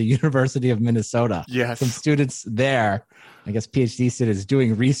saw the University of Minnesota. Yes. Some students there, I guess PhD students,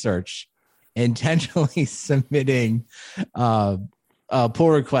 doing research, intentionally submitting pull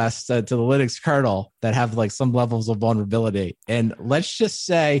requests to the Linux kernel that have like some levels of vulnerability. And let's just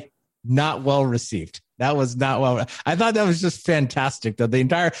say not well received. That was not well. I thought that was just fantastic. There's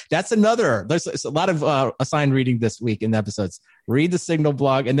a lot of assigned reading this week in the episodes. Read the Signal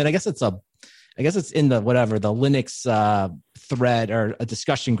blog, and then I guess it's in the Linux thread or a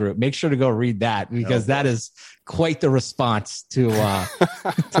discussion group. Make sure to go read that because that is quite the response to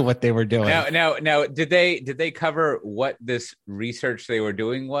to what they were doing. Now, did they cover what this research they were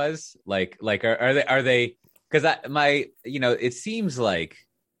doing was like? Are they? Because it seems like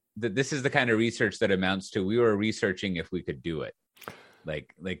that this is the kind of research that amounts to we were researching if we could do it.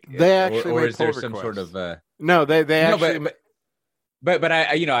 Like they actually or is there some requests. sort of no? They actually. No, but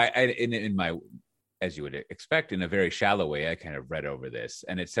I in my, as you would expect, in a very shallow way, I kind of read over this,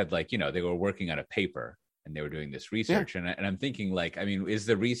 and it said they were working on a paper and they were doing this research, and I'm thinking is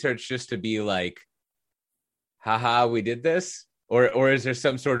the research just to be like, haha, we did this, or is there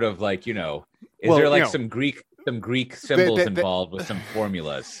some sort of some Greek symbols involved with some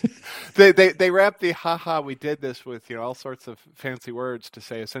formulas? They wrap the haha we did this with all sorts of fancy words to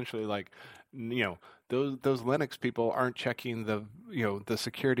say essentially those Linux people aren't checking the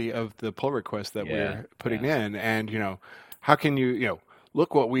security of the pull request that we're putting in, and how can you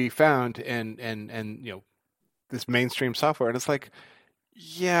look what we found and this mainstream software, and it's like,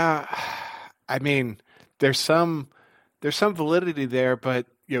 I mean there's some validity there, but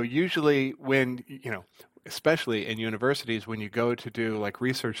usually when especially in universities, when you go to do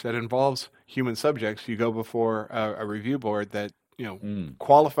research that involves human subjects, you go before a review board that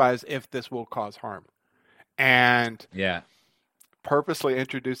qualifies if this will cause harm. And purposely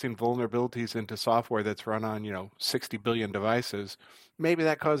introducing vulnerabilities into software that's run on 60 billion devices, maybe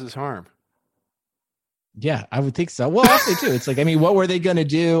that causes harm. Yeah, I would think so. Well, also too, it's what were they going to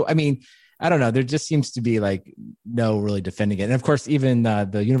do? I mean, I don't know. There just seems to be no really defending it. And of course, even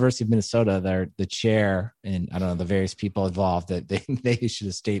the University of Minnesota, the chair and I don't know, the various people involved, that they issued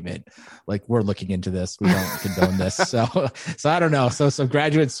a statement we're looking into this. We don't condone this. So I don't know. So some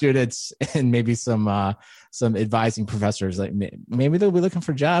graduate students and maybe some advising professors, maybe they'll be looking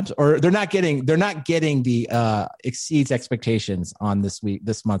for jobs, or they're not getting the exceeds expectations on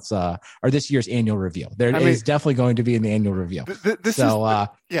this month's or this year's annual review. There is definitely going to be in the annual review.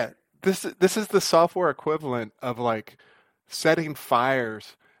 This is the software equivalent of setting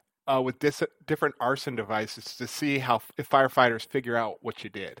fires with different arson devices to see if firefighters figure out what you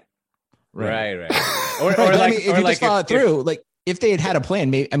did. Right. Or if you just follow it through, if they had a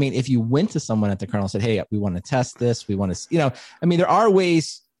plan, maybe, if you went to someone at the kernel and said, hey, we want to test this, we want to, there are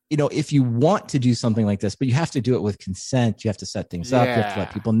ways, if you want to do something like this, but you have to do it with consent. You have to set things up. You have to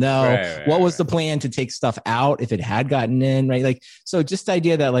let people know what was the plan to take stuff out if it had gotten in, right? So just the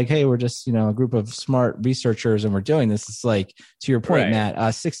idea that hey, we're just, a group of smart researchers and we're doing this. It's to your point, Matt,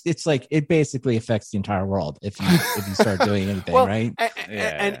 it's it basically affects the entire world if you start doing anything, right?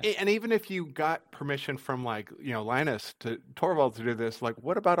 And even if you got permission from Linus to Torvald to do this,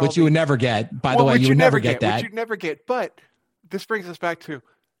 what about which you would never get, by the way, you would never get that. Which you'd never get. But this brings us back to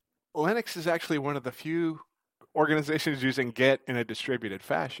Linux is actually one of the few organizations using Git in a distributed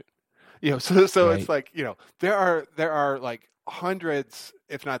fashion. So it's there are hundreds,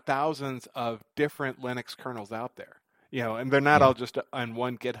 if not thousands, of different Linux kernels out there. And they're not all just on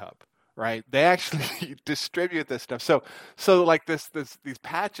one GitHub, right? They actually distribute this stuff. So like these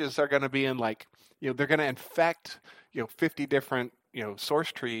patches are going to be in like, they're going to infect, 50 different,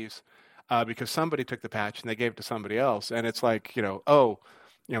 source trees, because somebody took the patch and they gave it to somebody else. And it's like, now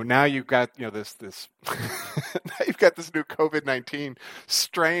you've got, this now you've got this new COVID-19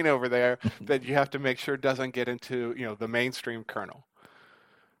 strain over there that you have to make sure doesn't get into, the mainstream kernel.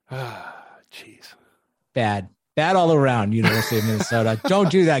 Jeez. Bad all around, University of Minnesota. Don't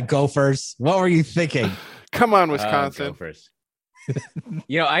do that, Gophers. What were you thinking? Come on, Wisconsin. Gophers.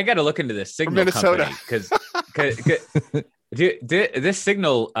 I got to look into this Signal Minnesota company because this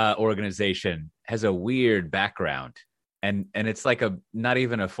Signal organization has a weird background, and it's like not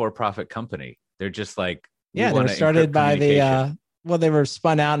even a for-profit company. They're just like they were started by they were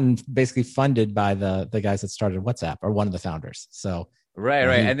spun out and basically funded by the guys that started WhatsApp, or one of the founders. So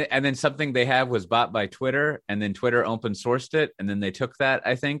right, and then something they have was bought by Twitter, and then Twitter open sourced it, and then they took that,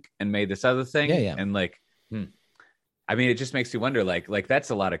 I think, and made this other thing. And I mean, it just makes you wonder, like that's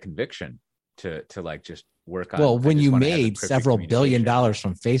a lot of conviction to like just work on. Well, when you made several $1 billion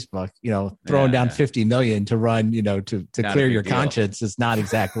from Facebook, throwing down 50 million to run, to clear your conscience is not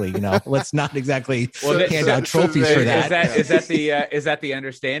exactly, let's not exactly hand out trophies for that. Is that the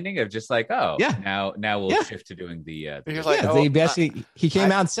understanding of just like, now we'll shift to doing the he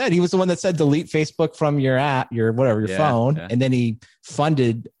came out and said he was the one that said delete Facebook from your app, your phone. Yeah. And then he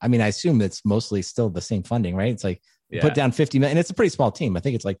funded, I mean, I assume it's mostly still the same funding, right? It's like, put down 50 million, and it's a pretty small team. I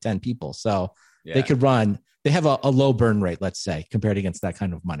think it's like 10 people. So they could run, they have a low burn rate, let's say, compared against that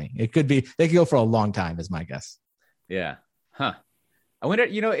kind of money. It could be, they could go for a long time is my guess. Yeah. Huh. I wonder,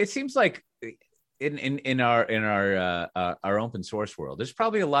 it seems like in our open source world, there's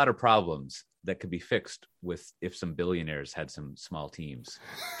probably a lot of problems that could be fixed if some billionaires had some small teams.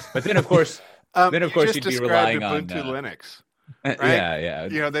 But then of course, you'd be relying on Ubuntu Linux. Right?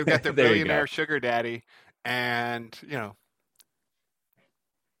 Yeah. They've got their billionaire sugar daddy. And I'm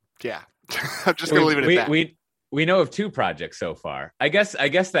just going to leave it at that. We know of two projects so far. I guess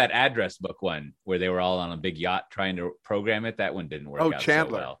that address book one where they were all on a big yacht trying to program it. That one didn't work out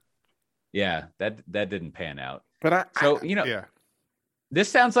Chandler. so well. Yeah, that didn't pan out. But this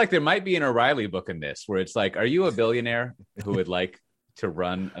sounds like there might be an O'Reilly book in this where it's like, are you a billionaire who would like to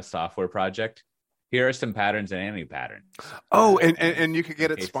run a software project? Here are some patterns and any pattern. Oh, and you could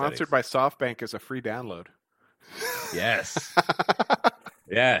get it sponsored by SoftBank as a free download. Yes.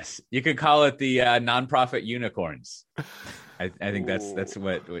 Yes. You could call it the nonprofit unicorns. I think that's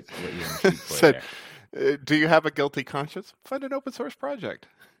what you're in for there. Do you have a guilty conscience? Fund an open source project.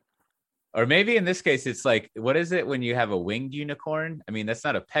 Or maybe in this case, it's like, what is it when you have a winged unicorn? I mean, that's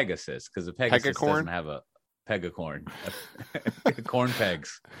not a Pegasus, because a Pegasus doesn't have a pegacorn. Corn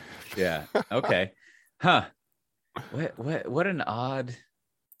pegs. Yeah. Okay. Huh. What an odd,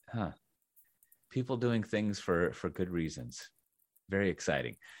 people doing things for good reasons. Very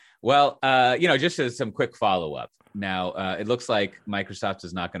exciting. Well, just as some quick follow-up. Now, it looks like Microsoft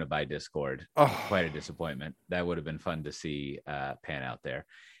is not going to buy Discord. Oh. Quite a disappointment. That would have been fun to see pan out there.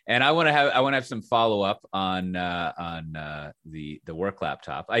 And I want to have some follow-up on the work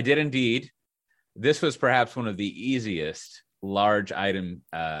laptop. I did indeed. This was perhaps one of the easiest large item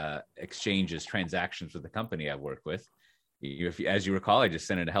transactions with the company I've worked with. As you recall, I just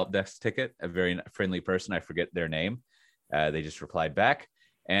sent in a help desk ticket, a very friendly person. I forget their name. They just replied back.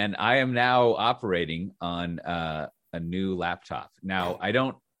 And I am now operating on a new laptop. Now, I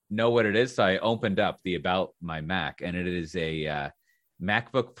don't know what it is, so I opened up the About My Mac, and it is a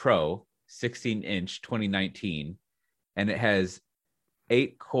MacBook Pro 16-inch 2019, and it has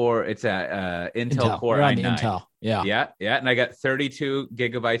 8-core. It's a Intel Core i9. Intel. Yeah. And I got 32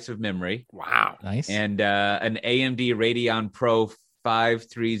 gigabytes of memory. Wow, nice. And an AMD Radeon Pro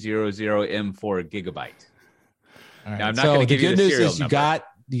 5300M4 gigabyte. All right. Now, I'm not going to give you the serial number.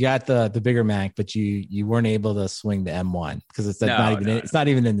 You got the bigger Mac, but you weren't able to swing the M1 because it's not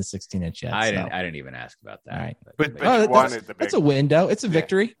even in the 16-inch yet. I didn't even ask about that. All right, but that's a window. It's a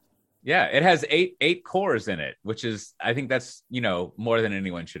victory. Yeah, it has eight cores in it, which is, I think that's, more than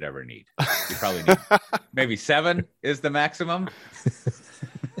anyone should ever need. You probably need maybe 7 is the maximum.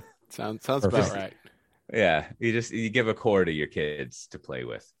 Sounds about right. Yeah, you give a core to your kids to play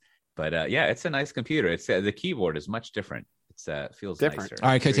with. But it's a nice computer. It's the keyboard is much different. It feels different. Nicer. All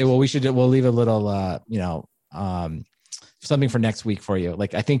right, KT. Well, we'll leave a little, something for next week for you.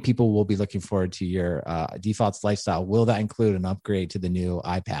 Like, I think people will be looking forward to your defaults lifestyle. Will that include an upgrade to the new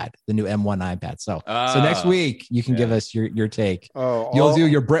iPad, the new M1 iPad? So next week you can give us your take.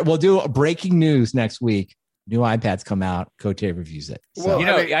 We'll do breaking news next week. New iPads come out. Cote reviews it. So,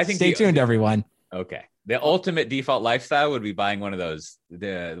 I think stay tuned, everyone. Okay. The ultimate default lifestyle would be buying one of those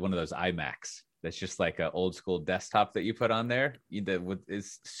iMacs. That's just like an old school desktop that you put on there. That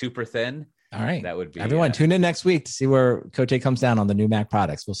is super thin. All right. That would be everyone. Tune in next week to see where Cote comes down on the new Mac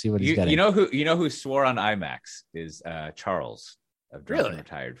products. We'll see what he's getting. You know who swore on iMacs is Charles of Drunk and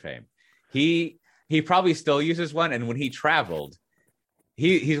Retired fame. He probably still uses one, and when he traveled,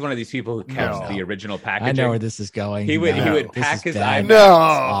 he's one of these people who kept the original packaging. I know where this is going. He would pack his iMacs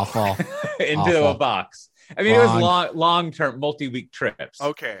awful into a box. I mean, it was long-term, multi-week trips.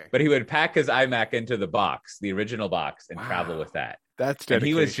 Okay. But he would pack his iMac into the box, the original box, and travel with that. That's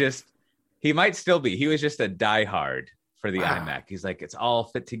dedication. And he might still be. He was just a diehard for the iMac. He's like, it's all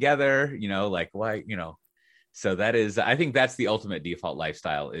fit together, like why, So that is, I think that's the ultimate default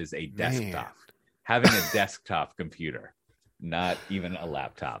lifestyle is a desktop. Having a desktop computer, not even a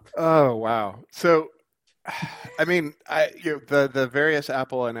laptop. Oh, wow. So, I mean, the various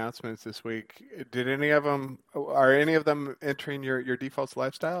Apple announcements this week, are any of them entering your default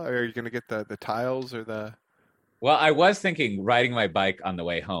lifestyle? Or are you going to get the tiles or the... Well, I was thinking riding my bike on the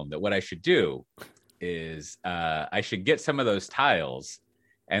way home that what I should do is I should get some of those tiles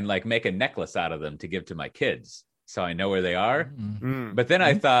and like make a necklace out of them to give to my kids so I know where they are. Mm-hmm. But then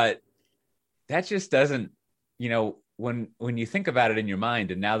I thought that just doesn't, when you think about it in your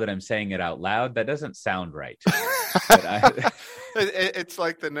mind, and now that I'm saying it out loud, that doesn't sound right. It's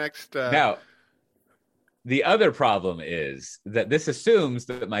like the next... Now, the other problem is that this assumes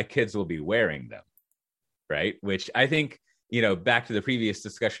that my kids will be wearing them. Right. Which I think, back to the previous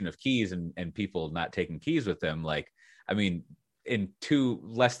discussion of keys and people not taking keys with them. Like, I mean, in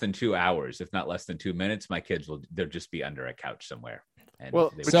less than 2 hours, if not less than 2 minutes, my kids they'll just be under a couch somewhere. And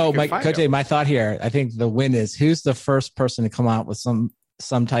so my thought here, I think the win is who's the first person to come out with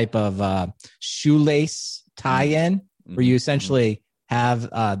some type of shoelace tie-in where you essentially have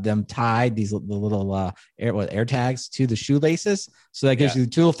them tied the little air tags to the shoelaces. So that gives you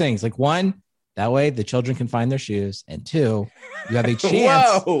two little things. Like one, that way the children can find their shoes. And two, you have a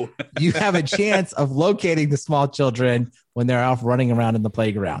chance. You have a chance of locating the small children when they're off running around in the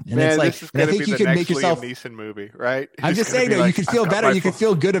playground. And it's like, this is going to be the next Liam Neeson movie, right? I'm just saying, though, you can feel better. You can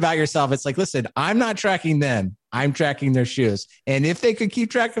feel good about yourself. It's like, listen, I'm not tracking them. I'm tracking their shoes. And if they could keep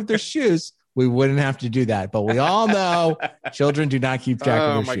track of their shoes, we wouldn't have to do that. But we all know children do not keep track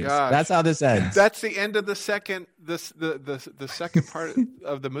of their shoes. Gosh. That's how this ends. That's the end of the second. The second part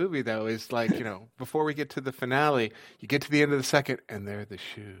of the movie, though, is like, before we get to the finale, you get to the end of the second, and they're the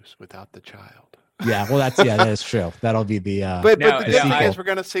shoes without the child. Yeah, well, that is true. that'll be the. But the good thing is, we're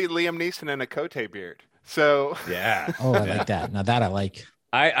going to see Liam Neeson in a Cote beard. So yeah. Oh, I like that. Now that I like.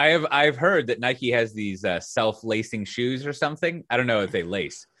 I've heard that Nike has these self-lacing shoes or something. I don't know if they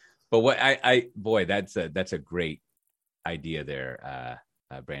lace. But what that's a great idea there,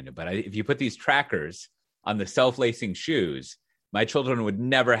 Brandon. But if you put these trackers on the self-lacing shoes, my children would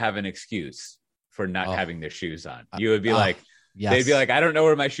never have an excuse for not having their shoes on. You would be yes. They'd be like, I don't know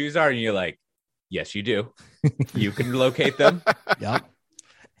where my shoes are. And you're like, yes, you do. You can locate them. Yep.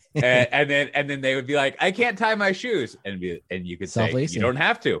 and then they would be like, I can't tie my shoes. And you could say, you don't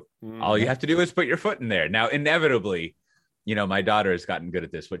have to. All you have to do is put your foot in there. Now, inevitably, my daughter has gotten good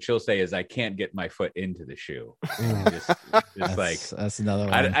at this. What she'll say is, I can't get my foot into the shoe. That's another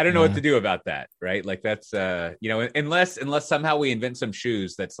one. I don't know what to do about that. Right. Like that's, unless somehow we invent some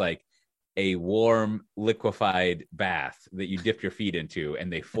shoes that's like a warm liquefied bath that you dip your feet into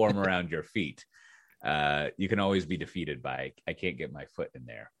and they form around your feet. You can always be defeated by, I can't get my foot in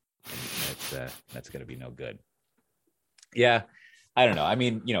there. That's going to be no good. Yeah. I don't know. I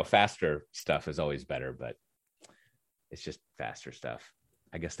mean, faster stuff is always better, but it's just faster stuff.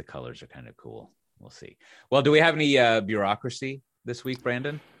 I guess the colors are kind of cool. We'll see. Well, do we have any bureaucracy this week,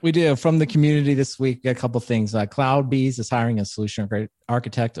 Brandon? We do. From the community this week, a couple things. CloudBees is hiring a solution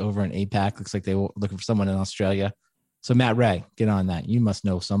architect over in APAC. Looks like they were looking for someone in Australia. So Matt Ray, get on that. You must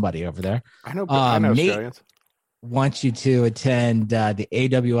know somebody over there. I know Australians. Wants you to attend the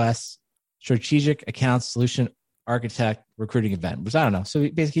AWS Strategic Accounts Solution Architect recruiting event, which I don't know. So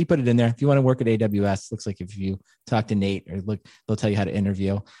basically he put it in there. If you want to work at AWS, looks like if you talk to Nate or look, they'll tell you how to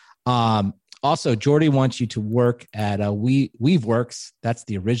interview. Also, Jordy wants you to work at Weaveworks. That's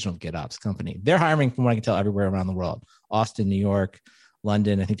the original GitOps company. They're hiring, from what I can tell, everywhere around the world. Austin, New York,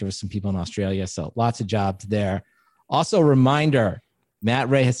 London. I think there was some people in Australia. So lots of jobs there. Also, reminder, Matt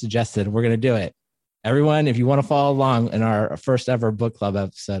Ray has suggested we're going to do it. Everyone, if you want to follow along in our first ever book club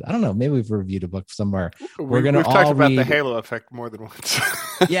episode, I don't know, maybe we've reviewed a book somewhere. We've talked about the Halo effect more than once.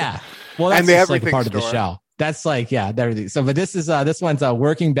 Yeah. Well, that's just like a part of the show. That's like, everything. So, but this is, this one's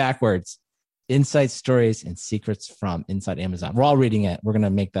working backwards. Insights, stories, and secrets from inside Amazon. We're all reading it. We're going to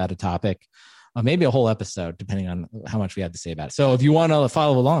make that a topic. maybe a whole episode, depending on how much we have to say about it. So if you want to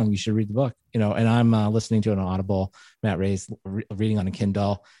follow along, you should read the book, and I'm listening to it on Audible. Matt Ray's reading on a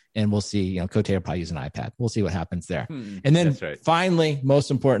Kindle, and we'll see, Cote will probably use an iPad. We'll see what happens there. And then finally, most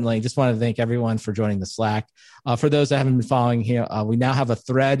importantly, just want to thank everyone for joining the Slack. For those that haven't been following here, we now have a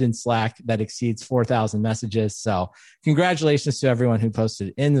thread in Slack that exceeds 4,000 messages. So congratulations to everyone who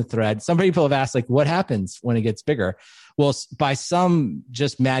posted in the thread. Some people have asked, what happens when it gets bigger? Well, by some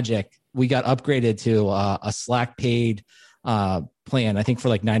just magic, we got upgraded to a Slack paid plan, I think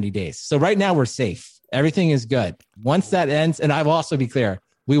for 90 days. So right now we're safe. Everything is good. Once that ends, and I will also be clear,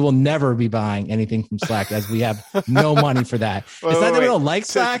 we will never be buying anything from Slack as we have no money for that. It's not that we don't like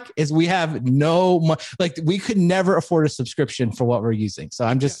Slack, is we have no money. We could never afford a subscription for what we're using. So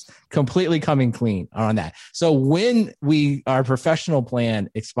I'm just completely coming clean on that. So when our professional plan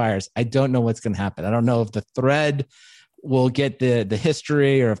expires, I don't know what's going to happen. I don't know if the thread will get the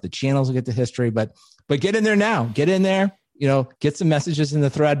history or if the channels will get the history, but get in there now. Get in there. Get some messages in the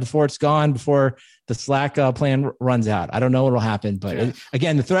thread before it's gone, before the Slack plan runs out. I don't know what will happen, but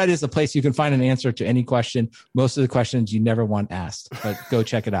again, the thread is a place you can find an answer to any question. Most of the questions you never want asked, but go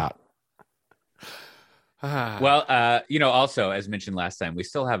check it out. Well, also, as mentioned last time, we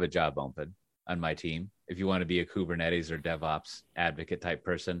still have a job open on my team. If you want to be a Kubernetes or DevOps advocate type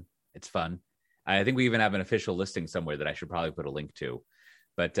person, it's fun. I think we even have an official listing somewhere that I should probably put a link to.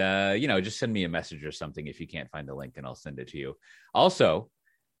 But, just send me a message or something if you can't find the link, and I'll send it to you. Also,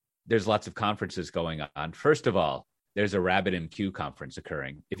 there's lots of conferences going on. First of all, there's a RabbitMQ conference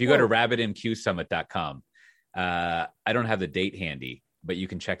occurring. If you go to rabbitmqsummit.com, I don't have the date handy, but you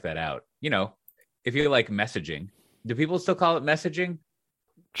can check that out. If you like messaging, do people still call it messaging?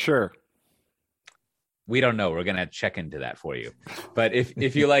 Sure. We don't know. We're going to check into that for you. But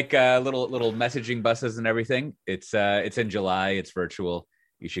if you like little messaging buses and everything, it's in July. It's virtual.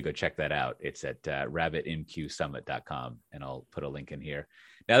 You should go check that out. It's at rabbitmqsummit.com, and I'll put a link in here.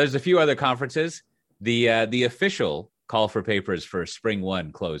 Now, there's a few other conferences. The official call for papers for Spring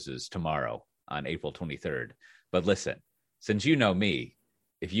One closes tomorrow on April 23rd. But listen, since you know me,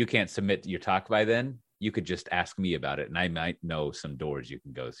 if you can't submit your talk by then, you could just ask me about it, and I might know some doors you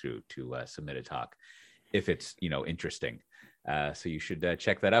can go through to submit a talk if it's interesting. So you should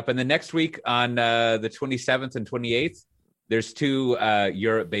check that up. And then next week on the 27th and 28th, there's two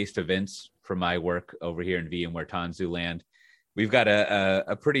Europe-based events for my work over here in VMware Tanzu Land. We've got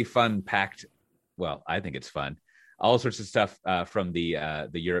a pretty fun packed, well, I think it's fun, all sorts of stuff from the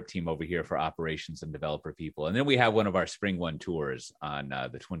Europe team over here for operations and developer people. And then we have one of our Spring One tours on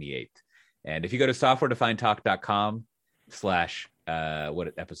the 28th. And if you go to softwaredefinedtalk.com /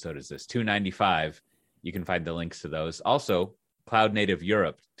 what episode is this? 295, you can find the links to those. Also, Cloud Native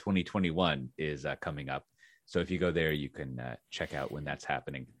Europe 2021 is coming up. So if you go there, you can check out when that's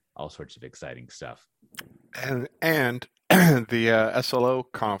happening. All sorts of exciting stuff. And the SLO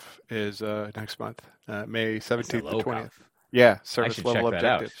Conf is next month, May 17th to 20th. Conf. Yeah, service level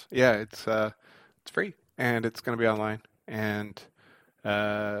objectives. Yeah, it's free, and it's going to be online. And,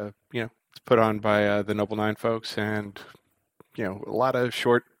 it's put on by the Noble 9 folks, and, a lot of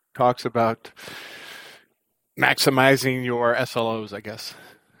short talks about maximizing your SLOs, I guess.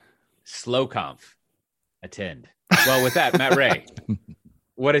 Slow Conf. Attend. Well, with that, Matt Ray,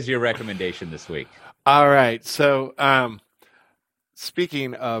 what is your recommendation this week? All right. So,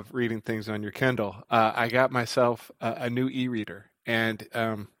 speaking of reading things on your Kindle, I got myself a new e-reader, and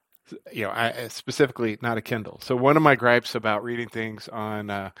I specifically not a Kindle. So one of my gripes about reading things on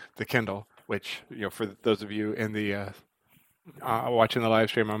the Kindle, which for those of you in the watching the live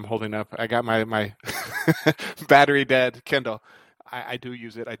stream, I'm holding up. I got my battery dead Kindle. I do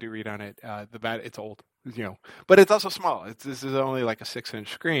use it. I do read on it. It's old, but it's also small. This is only like a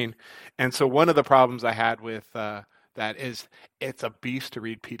 6-inch screen, and so one of the problems I had with that is it's a beast to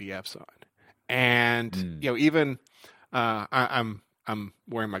read PDFs on, and even I'm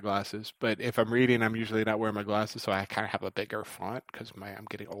wearing my glasses, but if I'm reading, I'm usually not wearing my glasses, so I kind of have a bigger font because I'm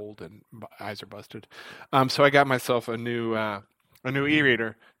getting old and my eyes are busted. So I got myself a new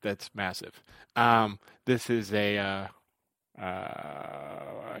e-reader that's massive. This is a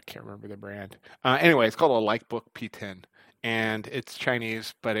I can't remember the brand. Anyway, it's called a Lightbook P10, and it's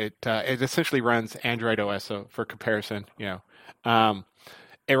Chinese, but it essentially runs Android OS. So for comparison,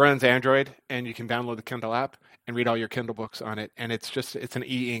 it runs Android, and you can download the Kindle app and read all your Kindle books on it. And it's an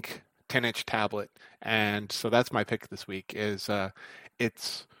e-ink 10-inch tablet, and so that's my pick this week. Is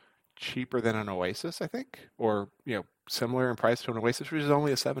it's cheaper than an Oasis, I think, or similar in price to an Oasis, which is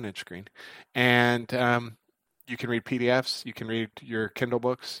only a 7-inch screen, and you can read PDFs, you can read your Kindle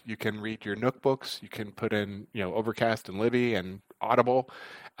books, you can read your Nook books, you can put in, Overcast and Libby and audible.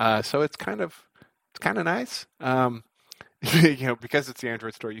 So it's kind of nice. Because it's the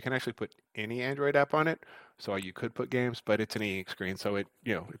Android store, you can actually put any Android app on it. So you could put games, but it's an e-ink screen, so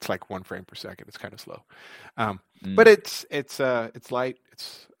it's like 1 frame per second. It's kind of slow, but it's light.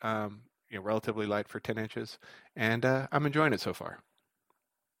 It's relatively light for 10 inches, and I'm enjoying it so far.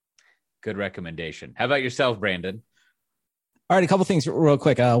 Good recommendation. How about yourself, Brandon? All right, a couple things real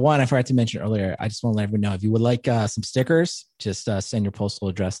quick. One, I forgot to mention earlier. I just want to let everyone know, if you would like some stickers, just send your postal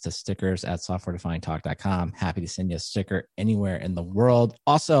address to stickers@softwaredefinedtalk.com. Happy to send you a sticker anywhere in the world.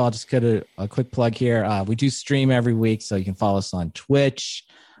 Also, I'll just get a quick plug here. We do stream every week, so you can follow us on Twitch.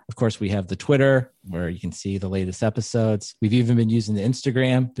 Of course, we have the Twitter where you can see the latest episodes. We've even been using the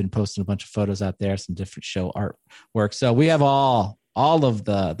Instagram, been posting a bunch of photos out there, some different show artwork. So we have all of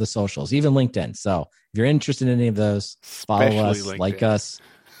the socials, even LinkedIn. So if you're interested in any of those, follow us, LinkedIn. Like us,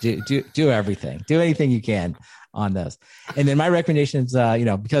 do everything, do anything you can on those. And then my recommendation is,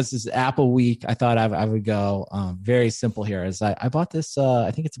 because this is Apple week, I thought I would go very simple here. Is I bought this,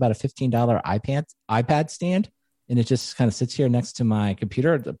 I think it's about a $15 iPad stand, and it just kind of sits here next to my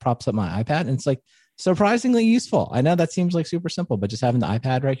computer. It props up my iPad, and it's like surprisingly useful. I know that seems like super simple, but just having the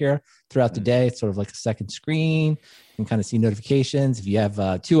iPad right here throughout the day, it's sort of like a second screen. You can kind of see notifications. If you have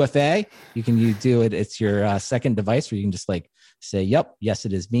 2FA, you do it. It's your second device where you can just like say, yep, yes,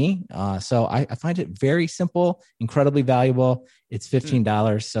 it is me. So I find it very simple, incredibly valuable. It's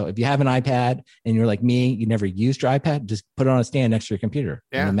 $15. So if you have an iPad and you're like me, you never used your iPad, just put it on a stand next to your computer.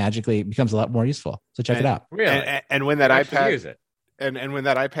 Yeah. And it magically becomes a lot more useful. So check it out. Really? And when that iPad use it. And when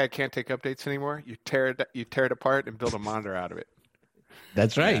that iPad can't take updates anymore, you tear it apart and build a monitor out of it.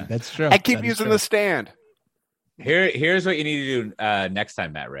 That's right. Yeah. That's true. I keep using the stand. Here's what you need to do next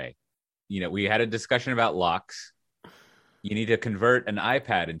time, Matt Ray. We had a discussion about locks. You need to convert an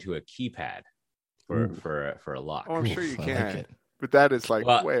iPad into a keypad for a lock. Oh, I'm sure you can, like, but that is like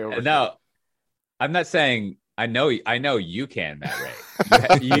way over. No, I'm not saying I know you can, Matt Ray.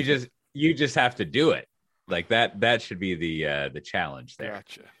 you just have to do it. Like that should be the challenge there.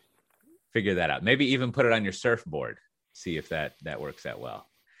 Gotcha. Figure that out. Maybe even put it on your surfboard. See if that works out well.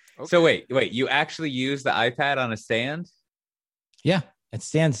 Okay. So wait, you actually use the iPad on a stand? Yeah, it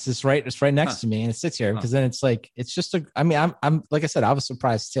stands just right. It's right next to me, and it sits here because then it's like it's just I'm like I said, I was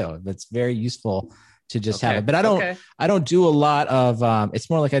surprised too. It's very useful to just have it, but I don't do a lot of it's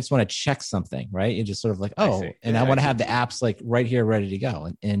more like I just want to check something, right? You just sort of like, I want to have the apps like right here ready to go,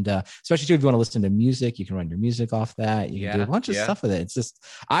 and especially too if you want to listen to music, you can run your music off that. You can do a bunch of stuff with it. It's just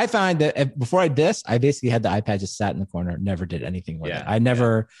I find that before I did this, I basically had the iPad just sat in the corner, never did anything with it. I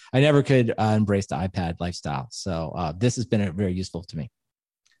never could embrace the iPad lifestyle. So this has been very useful to me.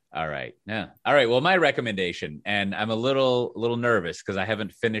 All right. Yeah. All right. Well, my recommendation, and I'm a little nervous because I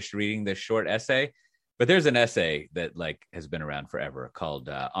haven't finished reading this short essay. But there's an essay that has been around forever called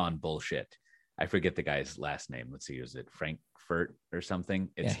On Bullshit. I forget the guy's last name. Let's see. Is it Frankfurt or something?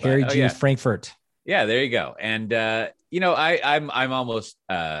 It's Harry G. Frankfurt. Yeah, there you go. And, I'm almost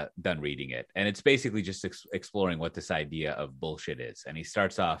done reading it. And it's basically just exploring what this idea of bullshit is. And he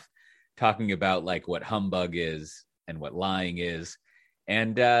starts off talking about what humbug is and what lying is.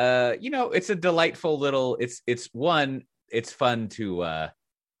 And, it's a delightful little, it's fun to,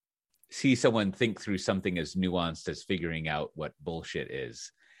 see someone think through something as nuanced as figuring out what bullshit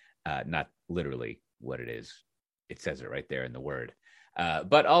is, not literally what it is. It says it right there in the word.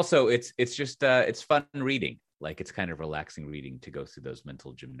 But also it's just, it's fun reading. It's kind of relaxing reading to go through those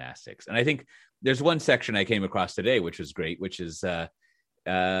mental gymnastics. And I think there's one section I came across today, which was great, which is,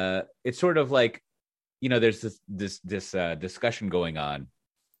 it's sort of there's this discussion going on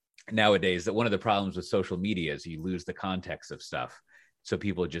nowadays that one of the problems with social media is you lose the context of stuff. So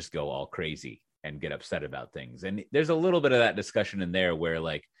people just go all crazy and get upset about things. And there's a little bit of that discussion in there where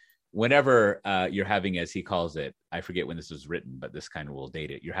whenever you're having, as he calls it, I forget when this was written, but this kind of will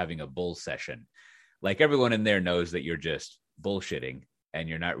date it. You're having a bull session. Everyone in there knows that you're just bullshitting and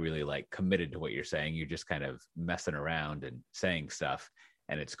you're not really committed to what you're saying. You're just kind of messing around and saying stuff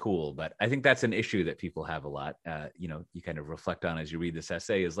and it's cool. But I think that's an issue that people have a lot. You kind of reflect on as you read this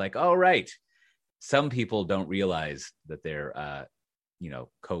essay is oh, right. Some people don't realize that they're,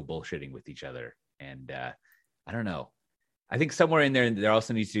 co-bullshitting with each other. And I don't know. I think somewhere in there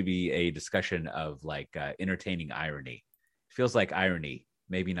also needs to be a discussion of entertaining irony. It feels like irony,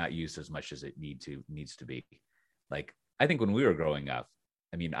 maybe not used as much as it needs to be. I think when we were growing up,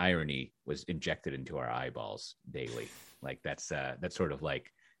 irony was injected into our eyeballs daily. That's sort of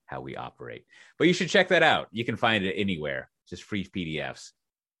how we operate. But you should check that out. You can find it anywhere, just free PDFs.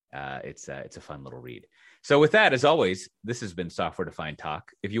 It's a fun little read. So with that, as always, this has been Software Defined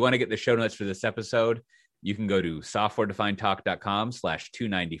Talk. If you want to get the show notes for this episode, you can go to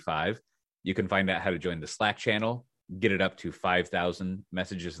softwaredefinedtalk.com/295. You can find out how to join the Slack channel, get it up to 5,000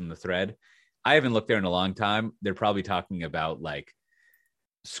 messages in the thread. I haven't looked there in a long time. They're probably talking about like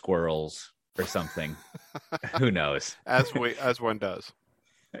squirrels or something. Who knows? As one does.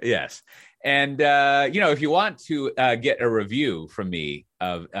 Yes. And, if you want to get a review from me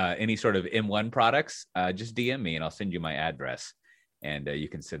of any sort of M1 products, just DM me and I'll send you my address. And you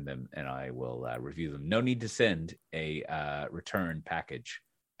can send them and I will review them. No need to send a return package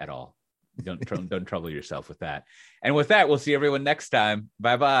at all. Don't trouble yourself with that. And with that, we'll see everyone next time.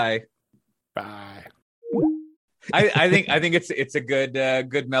 Bye-bye. Bye. I think it's a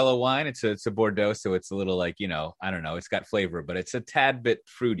good mellow wine. It's a Bordeaux, so it's a little like, I don't know, it's got flavor, but it's a tad bit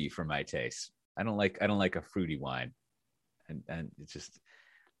fruity for my taste. I don't like a fruity wine, and it's just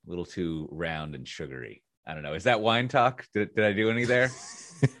a little too round and sugary. I don't know. Is that wine talk? Did I do any there?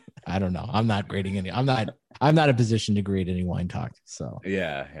 I don't know. I'm not grading any. I'm not in a position to grade any wine talk. So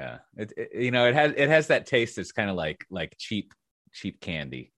yeah. It has that taste that's kind of like cheap candy.